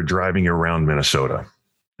pleasure of driving you around Minnesota.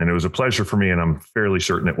 and it was a pleasure for me, and I'm fairly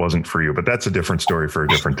certain it wasn't for you, but that's a different story for a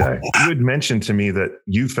different day. You had mentioned to me that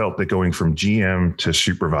you felt that going from GM to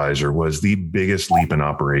supervisor was the biggest leap in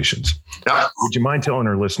operations. Yeah. Would you mind telling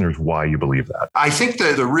our listeners why you believe that? I think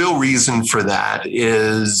that the real reason for that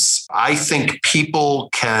is I think people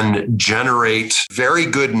can generate very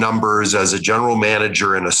good numbers as a general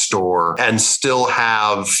manager in a store and still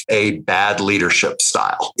have a bad leadership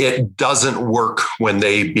style. It doesn't work when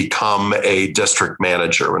they become a district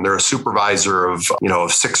manager. When they're a supervisor of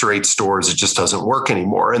 6 or 8 stores, it just doesn't work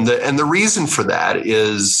anymore. And the reason for that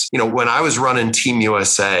is, when I was running Team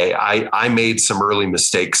USA, I made some early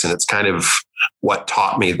mistakes, and it's kind of what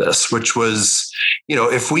taught me this, which was,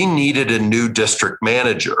 if we needed a new district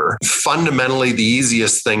manager, fundamentally the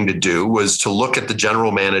easiest thing to do was to look at the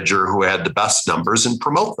general manager who had the best numbers and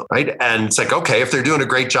promote them, right? And it's like, okay, if they're doing a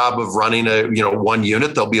great job of running one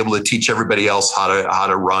unit, they'll be able to teach everybody else how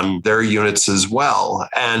to run their units as well.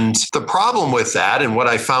 And the problem with that, and what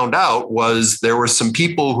I found out, was there were some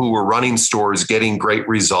people who were running stores getting great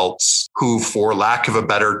results who, for lack of a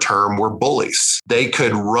better term, were bullies. They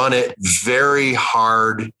could run it very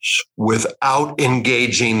hard without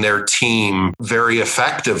engaging their team very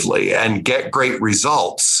effectively and get great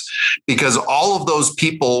results, because all of those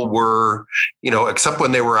people were, except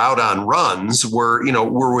when they were out on runs, were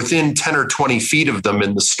within 10 or 20 feet of them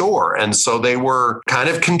in the store. And so they were kind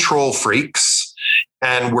of control freaks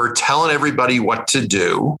and were telling everybody what to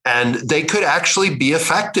do. And they could actually be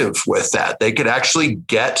effective with that. They could actually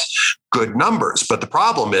get good numbers. But the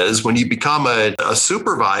problem is, when you become a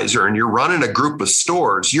supervisor and you're running a group of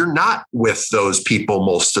stores, you're not with those people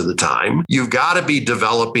most of the time. You've got to be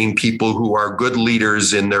developing people who are good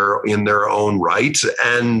leaders in their own right.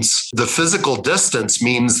 And the physical distance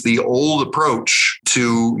means the old approach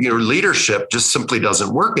to leadership just simply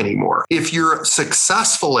doesn't work anymore. If you're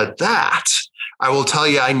successful at that, I will tell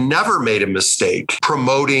you, I never made a mistake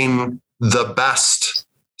promoting the best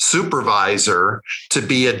supervisor to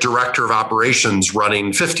be a director of operations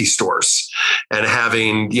running 50 stores and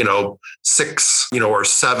having, 6, or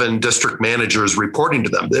 7 district managers reporting to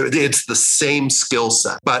them. It's the same skill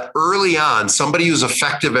set. But early on, somebody who's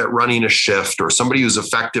effective at running a shift or somebody who's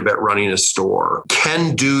effective at running a store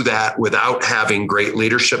can do that without having great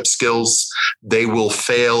leadership skills. They will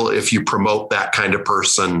fail if you promote that kind of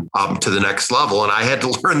person to the next level. And I had to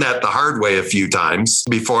learn that the hard way a few times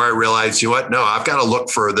before I realized, no, I've got to look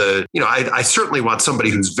for I certainly want somebody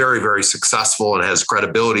who's very, very successful and has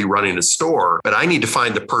credibility running a store, but I need to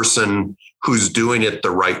find the person who's doing it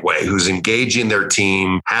the right way, who's engaging their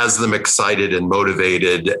team, has them excited and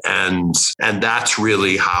motivated. And that's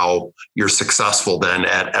really how you're successful then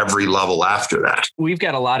at every level after that. We've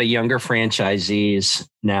got a lot of younger franchisees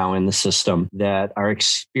now in the system that are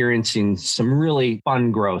experiencing some really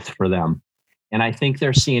fun growth for them. And I think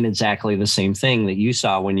they're seeing exactly the same thing that you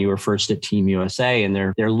saw when you were first at Team USA. And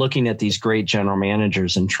they're looking at these great general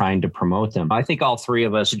managers and trying to promote them. I think all three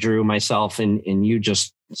of us, Drew, myself, and you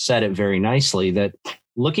just said it very nicely, that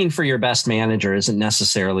looking for your best manager isn't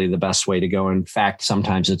necessarily the best way to go. In fact,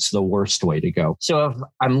 sometimes it's the worst way to go. So if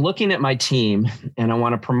I'm looking at my team and I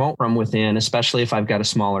want to promote from within, especially if I've got a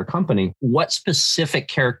smaller company, what specific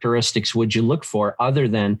characteristics would you look for other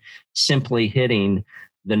than simply hitting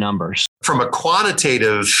the numbers? From a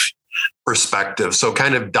quantitative perspective, so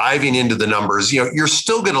kind of diving into the numbers, you're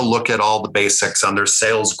still going to look at all the basics on their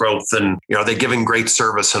sales growth and, are they giving great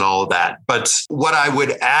service and all of that. But what I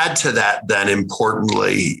would add to that then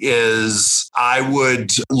importantly is I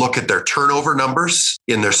would look at their turnover numbers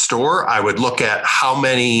in their store. I would look at how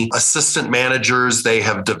many assistant managers they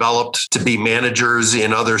have developed to be managers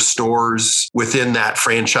in other stores within that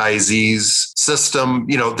franchisee's system.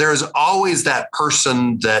 There's always that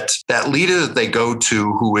person, that leader that they go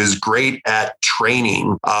to who is great at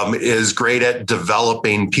training, is great at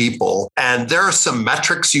developing people. And there are some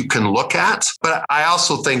metrics you can look at, but I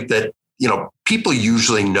also think that, people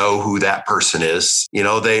usually know who that person is. They do.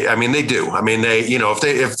 If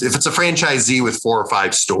it's a franchisee with 4 or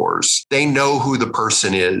 5 stores, they know who the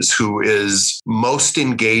person is who is most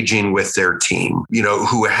engaging with their team,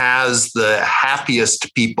 who has the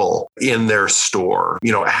happiest people in their store,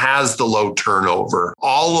 has the low turnover.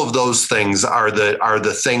 All of those things are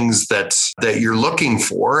the things that you're looking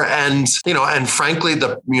for. And frankly,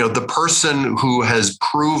 the person who has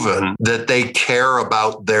proven that they care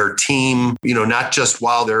about their team, not just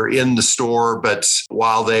while they're in the store, but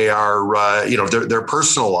while they are, their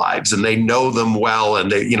personal lives, and they know them well,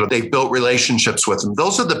 and they've built relationships with them.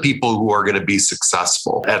 Those are the people who are going to be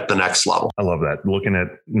successful at the next level. I love that. Looking at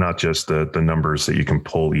not just the numbers that you can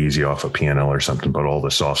pull easy off a P&L or something, but all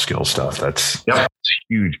the soft skill stuff. That's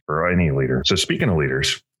huge for any leader. So speaking of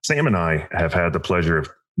leaders, Sam and I have had the pleasure of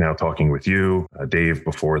now talking with you, Dave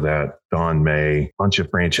before that, Don May, bunch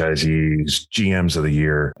of franchisees, GMs of the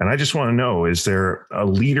year. And I just want to know, is there a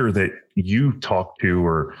leader that you talked to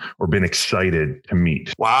or been excited to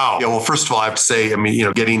meet? Wow. Yeah, well, first of all, I have to say,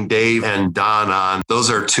 getting Dave and Don on,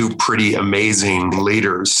 those are two pretty amazing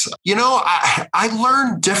leaders. I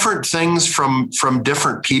learned different things from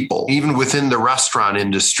different people, even within the restaurant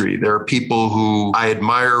industry. There are people who I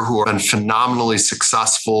admire who have been phenomenally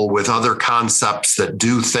successful with other concepts that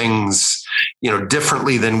do things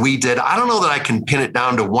differently than we did. I don't know that I can pin it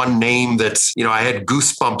down to one name that's, I had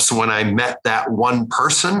goosebumps when I met that one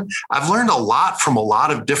person. I've learned a lot from a lot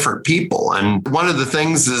of different people. And one of the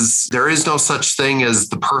things is there is no such thing as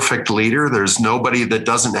the perfect leader. There's nobody that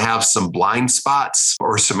doesn't have some blind spots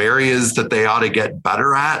or some areas that they ought to get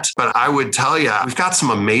better at. But I would tell you, we've got some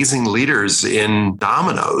amazing leaders in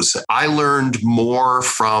Domino's. I learned more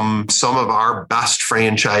from some of our best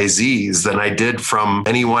franchisees than I did from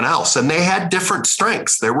anyone else. And they had different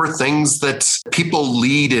strengths. There were things that people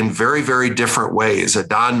lead in very, very different ways.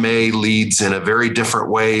 Don May leads in a very different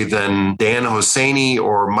way than Dan Hosseini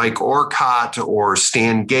or Mike Orcott or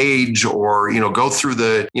Stan Gage or, go through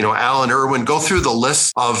the, Alan Irwin, go through the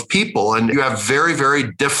list of people. And you have very,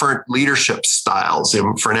 very different leadership styles.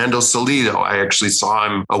 Fernando Salido, I actually saw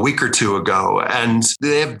him a week or two ago, and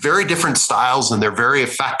they have very different styles and they're very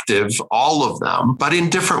effective, all of them, but in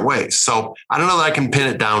different ways. So I don't know that I can pin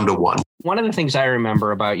it down to one. One of the things I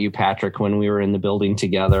remember about you, Patrick, when we were in the building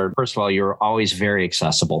together, first of all, you were always very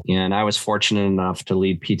accessible. And I was fortunate enough to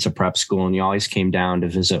lead pizza prep school, and you always came down to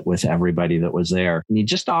visit with everybody that was there. And you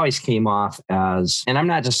just always came off as, and I'm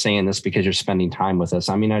not just saying this because you're spending time with us.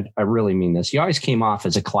 I mean, I really mean this. You always came off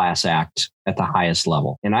as a class act at the highest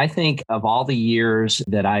level. And I think of all the years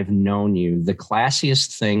that I've known you, the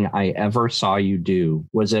classiest thing I ever saw you do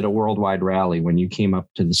was at a worldwide rally when you came up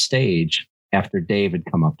to the stage after Dave had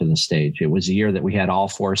come up to the stage. It was a year that we had all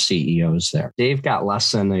 4 CEOs there. Dave got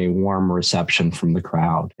less than a warm reception from the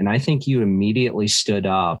crowd. And I think you immediately stood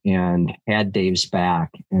up and had Dave's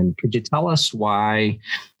back. And could you tell us why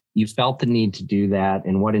you felt the need to do that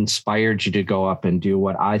and what inspired you to go up and do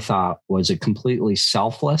what I thought was a completely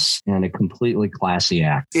selfless and a completely classy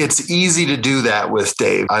act? It's easy to do that with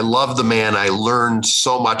Dave. I love the man. I learned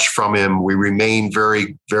so much from him. We remain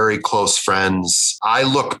very, very close friends. I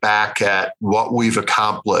look back at what we've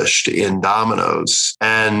accomplished in Domino's,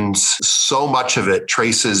 and so much of it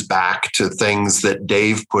traces back to things that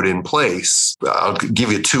Dave put in place. I'll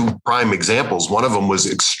give you 2 prime examples. One of them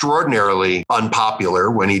was extraordinarily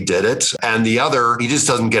unpopular when he did it, and the other he just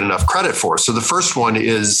doesn't get enough credit for. So the first one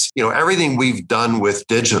is, everything we've done with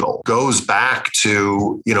digital goes back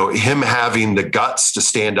to, him having the guts to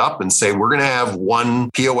stand up and say, we're going to have one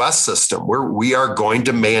POS system where we are going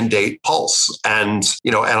to mandate Pulse. And,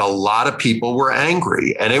 and a lot of people were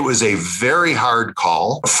angry, and it was a very hard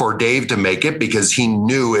call for Dave to make it because he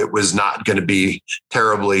knew it was not going to be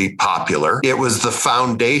terribly popular. It was the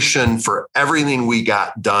foundation for everything we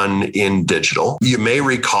got done in digital. You may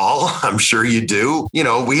recall, I'm sure you do,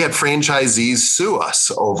 we had franchisees sue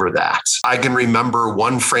us over that. I can remember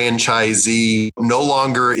one franchisee no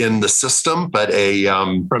longer in the system, but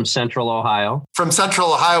from Central Ohio,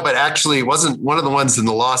 but actually wasn't one of the ones in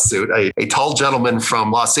the lawsuit, a tall gentleman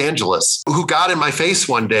from Los Angeles who got in my face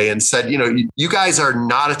one day and said, you guys are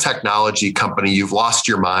not a technology company. You've lost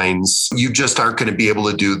your minds. You just aren't going to be able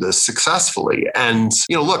to do this successfully. And,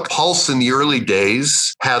 look, Pulse in the early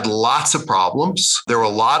days had lots of problems. There were a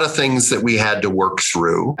lot of things that we had to work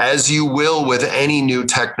through, as you will with any new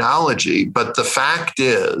technology. But the fact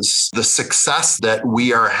is, the success that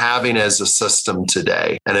we are having as a system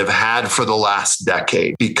today and have had for the last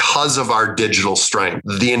decade because of our digital strength,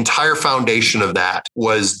 the entire foundation of that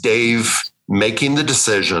was Dave making the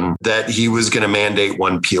decision that he was going to mandate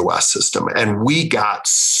one POS system. And we got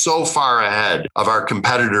so far ahead of our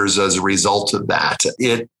competitors as a result of that.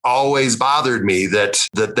 It always bothered me that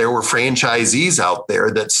there were franchisees out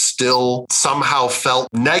there that still somehow felt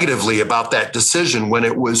negatively about that decision when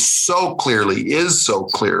it was so clearly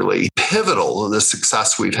pivotal to the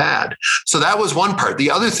success we've had. So that was one part.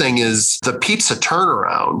 The other thing is the pizza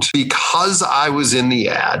turnaround. Because I was in the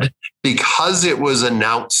ad, because it was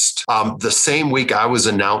announced the same week I was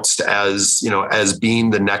announced as being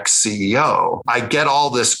the next CEO, I get all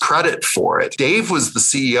this credit for it. Dave was the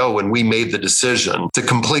CEO when we made the decision to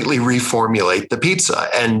completely reformulate the pizza.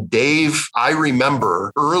 And Dave, I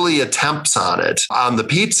remember early attempts on the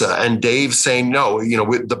pizza, and Dave saying, no,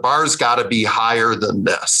 the bar's got to be higher than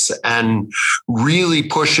this, and really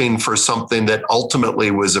pushing for something that ultimately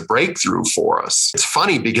was a breakthrough for us. It's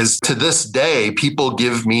funny because to this day, people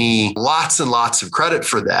give me me lots and lots of credit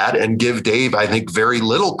for that and give Dave, I think, very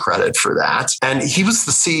little credit for that. And he was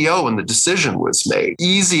the CEO when the decision was made.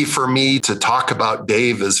 Easy for me to talk about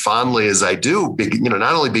Dave as fondly as I do,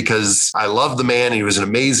 not only because I love the man, he was an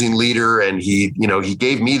amazing leader, and he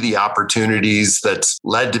gave me the opportunities that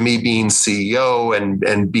led to me being CEO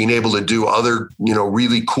and being able to do other,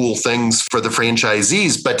 really cool things for the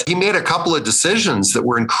franchisees. But he made a couple of decisions that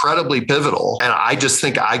were incredibly pivotal. And I just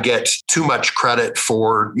think I get too much credit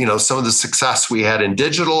for, some of the success we had in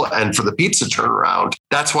digital and for the pizza turnaround.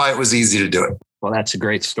 That's why it was easy to do it. Well, that's a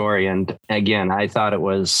great story. And again, I thought it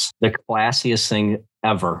was the classiest thing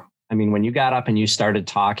ever. I mean, when you got up and you started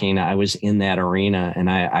talking, I was in that arena and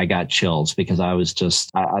I got chills because I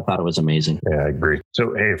thought it was amazing. Yeah, I agree.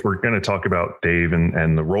 So, hey, if we're going to talk about Dave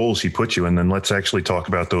and the roles he put you in, then let's actually talk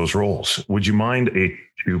about those roles. Would you mind a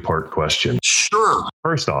two-part question? Sure.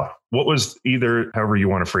 First off, what was either, however you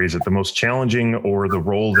want to phrase it, the most challenging or the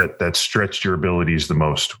role that stretched your abilities the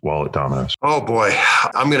most while at Domino's? Oh boy,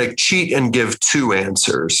 I'm going to cheat and give two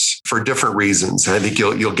answers for different reasons. And I think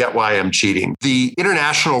you'll get why I'm cheating. The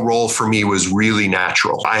international role for me was really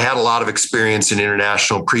natural. I had a lot of experience in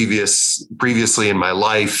international previously in my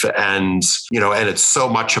life. And it's so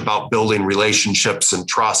much about building relationships and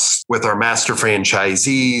trust with our master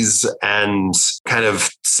franchisees and kind of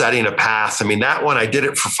setting a path. I mean, that one, I did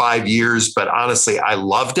it for 5 years, but honestly, I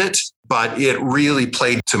loved it. But it really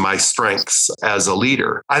played to my strengths as a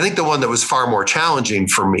leader. I think the one that was far more challenging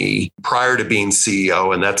for me prior to being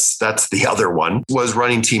CEO, and that's the other one, was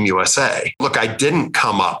running Team USA. Look, I didn't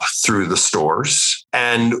come up through the stores.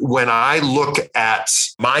 And when I look at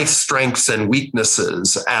my strengths and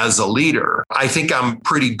weaknesses as a leader, I think I'm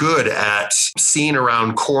pretty good at seeing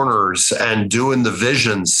around corners and doing the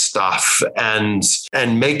vision stuff and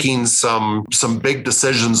making some big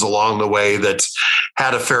decisions along the way that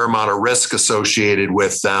had a fair amount of risk associated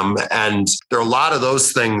with them. And there are a lot of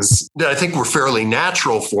those things that I think were fairly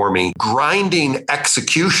natural for me. Grinding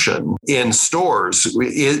execution in stores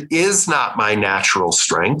is not my natural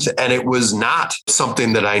strength. And it was not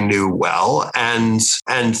something that I knew well. And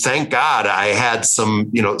thank God I had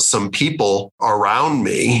some people around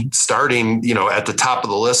me, starting, at the top of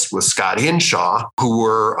the list with Scott Hinshaw, who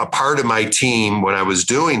were a part of my team when I was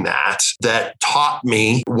doing that taught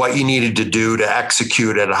me what you needed to do to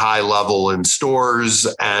execute at a high level in stores.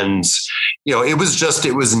 And,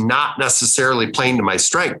 it was not necessarily playing to my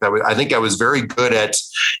strength. I think I was very good at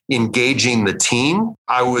engaging the team.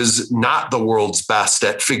 I was not the world's best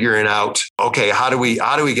at figuring out, okay, how do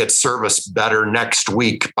we get service better next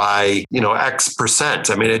week by, X percent?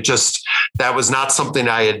 I mean, that was not something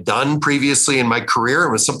I had done previously in my career.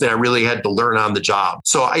 It was something I really had to learn on the job.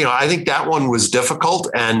 So, I think that one was difficult.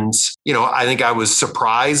 And, I think I was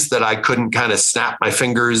surprised that I couldn't kind of snap my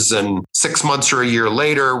fingers and 6 months or a year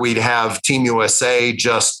later, we'd have Team USA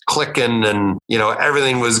just clicking and,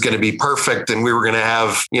 everything was going to be perfect. And we were going to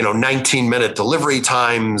have, 19-minute delivery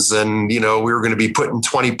times. And, we were going to be putting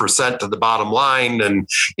 20% to the bottom line. And,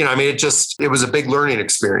 it was a big learning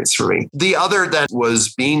experience for me. The other that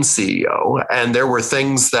was being CEO. And there were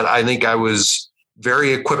things that I think I was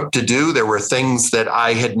very equipped to do. There were things that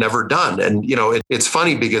I had never done. And, it's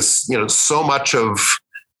funny because, so much of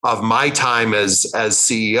my time as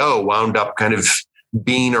CEO wound up kind of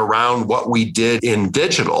being around what we did in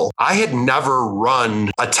digital. I had never run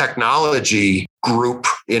a technology group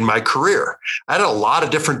in my career. I had a lot of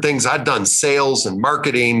different things. I'd done sales and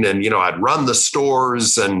marketing and, I'd run the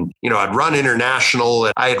stores and, I'd run international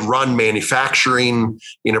and I had run manufacturing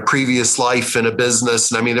in a previous life in a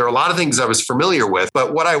business. And there are a lot of things I was familiar with,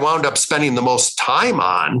 but what I wound up spending the most time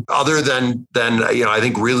on, other than I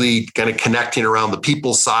think really kind of connecting around the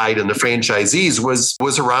people side and the franchisees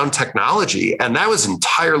was around technology. And that was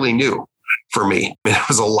entirely new for me. It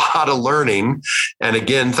was a lot of learning. And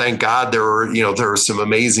again, thank God there were some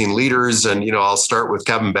amazing leaders. And, I'll start with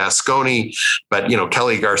Kevin Basconi, but,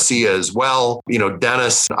 Kelly Garcia as well,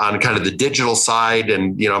 Dennis on kind of the digital side.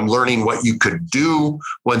 And, I'm learning what you could do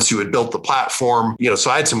once you had built the platform,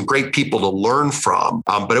 so I had some great people to learn from,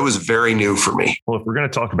 but it was very new for me. Well, if we're going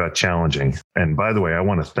to talk about challenging, and by the way, I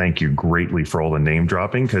want to thank you greatly for all the name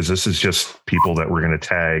dropping, because this is just people that we're going to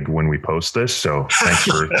tag when we post this. So thanks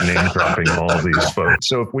for name dropping all of these folks.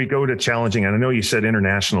 So if we go to challenging, and I know you said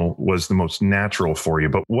international was the most natural for you,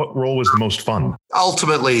 but what role was the most fun?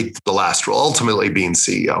 Ultimately, the last role, ultimately being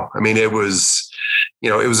CEO.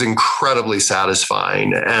 It was incredibly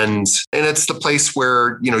satisfying. And it's the place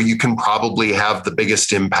where, you can probably have the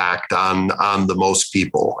biggest impact on the most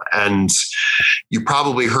people. And you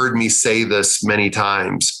probably heard me say this many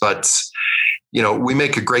times, but we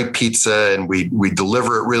make a great pizza and we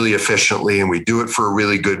deliver it really efficiently and we do it for a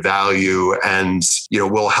really good value. And,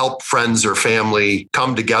 we'll help friends or family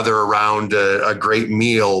come together around a great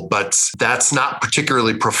meal, but that's not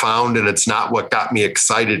particularly profound. And it's not what got me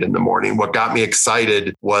excited in the morning. What got me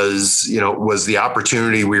excited was the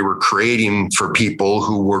opportunity we were creating for people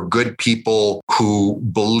who were good people who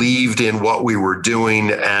believed in what we were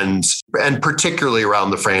doing and particularly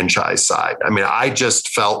around the franchise side. I mean, I just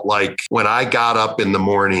felt like when I got up in the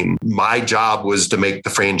morning, my job was to make the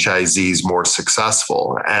franchisees more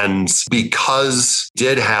successful. And because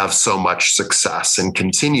did have so much success and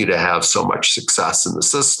continue to have so much success in the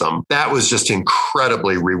system, that was just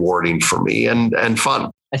incredibly rewarding for me and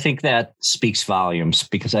fun. I think that speaks volumes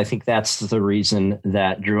because I think that's the reason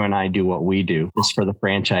that Drew and I do what we do is for the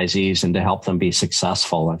franchisees and to help them be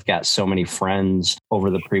successful. I've got so many friends over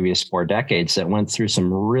the previous 4 decades that went through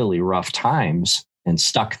some really rough times and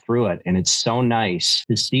stuck through it. And it's so nice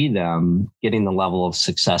to see them getting the level of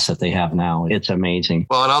success that they have now. It's amazing.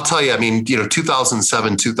 Well, and I'll tell you,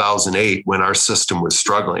 2007, 2008, when our system was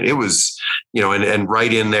struggling, it was, and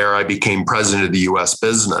right in there, I became president of the U.S.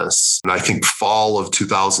 business. And I think fall of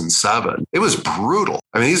 2007, it was brutal.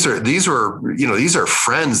 I mean, these are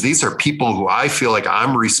friends. These are people who I feel like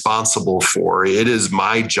I'm responsible for. It is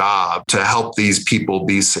my job to help these people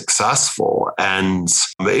be successful. And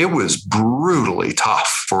it was brutally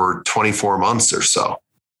tough for 24 months or so.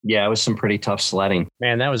 Yeah, it was some pretty tough sledding.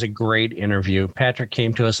 Man, that was a great interview. Patrick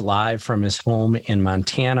came to us live from his home in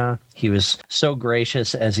Montana. He was so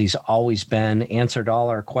gracious, as he's always been, answered all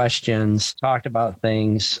our questions, talked about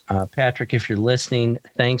things. Patrick, if you're listening,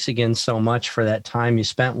 thanks again so much for that time you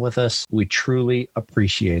spent with us. We truly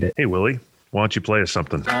appreciate it. Hey, Willie, why don't you play us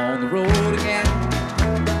something? On the road again.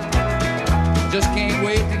 Just can't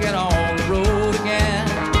wait to get on the road again.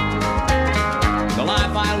 The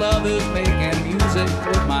life I love is making music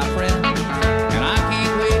with my friends, and I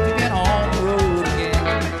can't wait to get on the road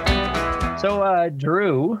again. So,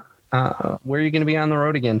 Drew, where are you going to be on the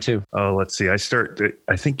road again to? Let's see. I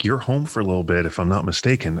think you're home for a little bit, if I'm not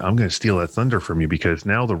mistaken. I'm going to steal that thunder from you because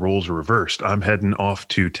now the roles are reversed. I'm heading off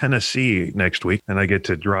to Tennessee next week, and I get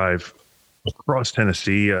to drive across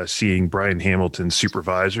Tennessee, seeing Brian Hamilton's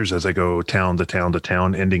supervisors as I go town to town to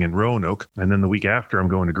town, ending in Roanoke. And then the week after, I'm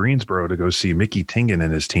going to Greensboro to go see Mickey Tingen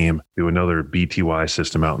and his team do another BTY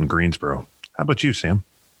system out in Greensboro. How about you, Sam?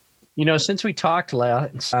 Since we talked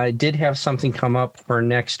last, I did have something come up for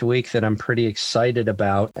next week that I'm pretty excited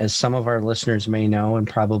about. As some of our listeners may know, and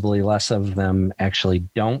probably less of them actually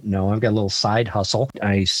don't know, I've got a little side hustle.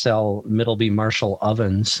 I sell Middleby Marshall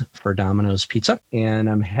ovens for Domino's Pizza, and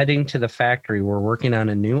I'm heading to the factory. We're working on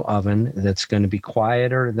a new oven that's going to be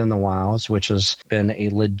quieter than the Wows, which has been a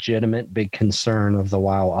legitimate big concern of the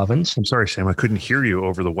Wow ovens. I'm sorry, Sam. I couldn't hear you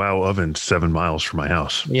over the Wow oven 7 miles from my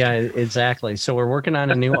house. Yeah, exactly. So we're working on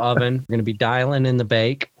a new oven. We're going to be dialing in the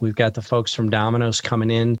bake. We've got the folks from Domino's coming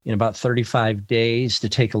in about 35 days to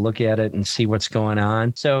take a look at it and see what's going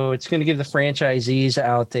on. So it's going to give the franchisees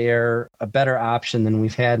out there a better option than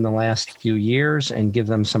we've had in the last few years and give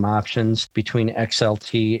them some options between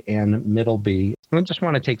XLT and Middleby. I just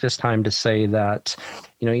want to take this time to say that,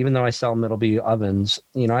 even though I sell Middleby ovens,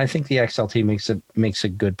 I think the XLT makes a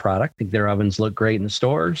good product. I think their ovens look great in the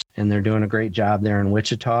stores, and they're doing a great job there in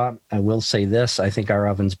Wichita. I will say this, I think our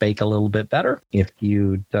ovens bake a little bit better. If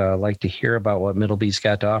you'd like to hear about what Middleby's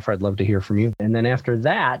got to offer, I'd love to hear from you. And then after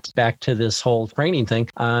that, back to this whole training thing,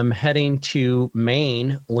 I'm heading to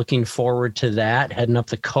Maine, looking forward to that, heading up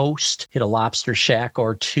the coast, hit a lobster shack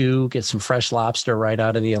or two, get some fresh lobster right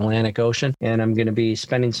out of the Atlantic Ocean. And I'm going to be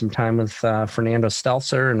spending some time with Fernando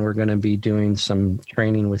Stelzer, and we're going to be doing some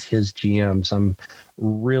training with his GMs. I'm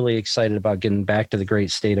really excited about getting back to the great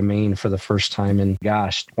state of Maine for the first time in,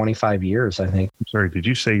 25 years, I think. I'm sorry, did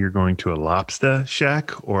you say you're going to a lobster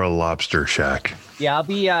shack or a lobster shack? Yeah, I'll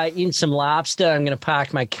be eating some lobster. I'm going to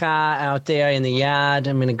park my car out there in the yard.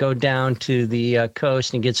 I'm going to go down to the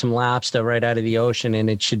coast and get some lobster right out of the ocean, and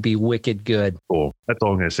it should be wicked good. Cool. That's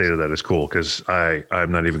all I'm going to say to that is cool, because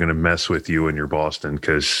I'm not even going to mess with you and your Boston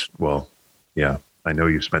because, yeah, I know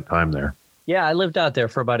you spent time there. Yeah, I lived out there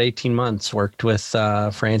for about 18 months, worked with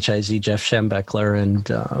franchisee Jeff Schembeckler,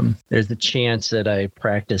 and there's a chance that I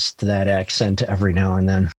practiced that accent every now and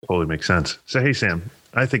then. Totally makes sense. So, hey, Sam,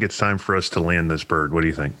 I think it's time for us to land this bird. What do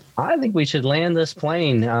you think? I think we should land this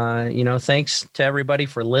plane. Thanks to everybody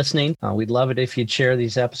for listening. We'd love it if you'd share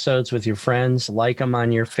these episodes with your friends, like them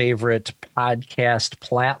on your favorite podcast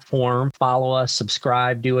platform, follow us,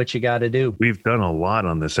 subscribe, do what you got to do. We've done a lot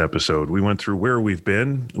on this episode. We went through where we've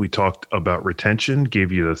been. We talked about retention,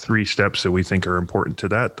 gave you the 3 steps that we think are important to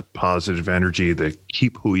that, the positive energy, the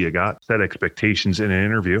keep who you got, set expectations in an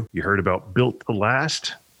interview. You heard about Built to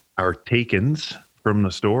Last, our take-ins from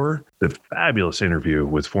the store, the fabulous interview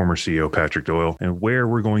with former CEO Patrick Doyle, and where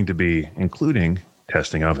we're going to be, including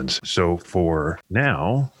testing ovens. So for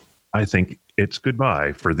now, I think it's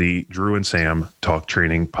goodbye for the Drew and Sam Talk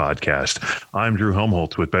Training Podcast. I'm Drew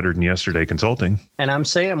Helmholtz with Better Than Yesterday Consulting. And I'm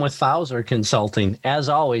Sam with Fowler Consulting. As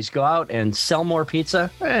always, go out and sell more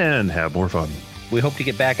pizza And have more fun. We hope to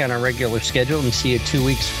get back on our regular schedule and see you 2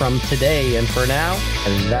 weeks from today. And for now,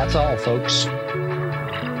 that's all, folks.